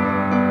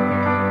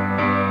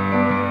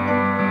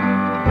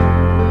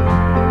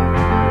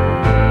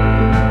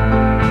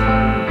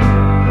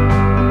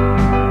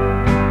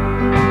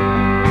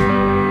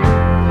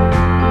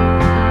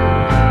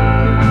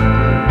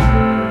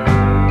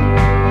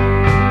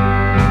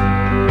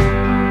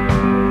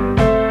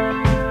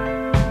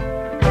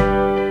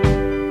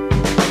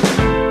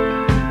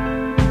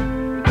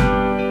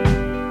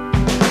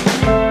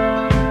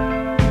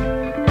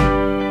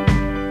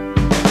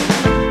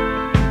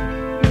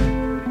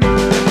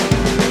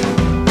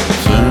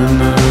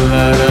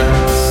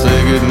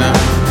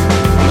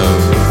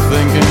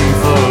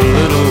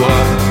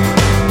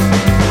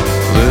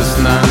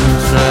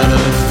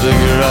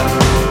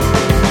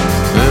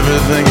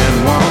 Everything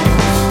at once.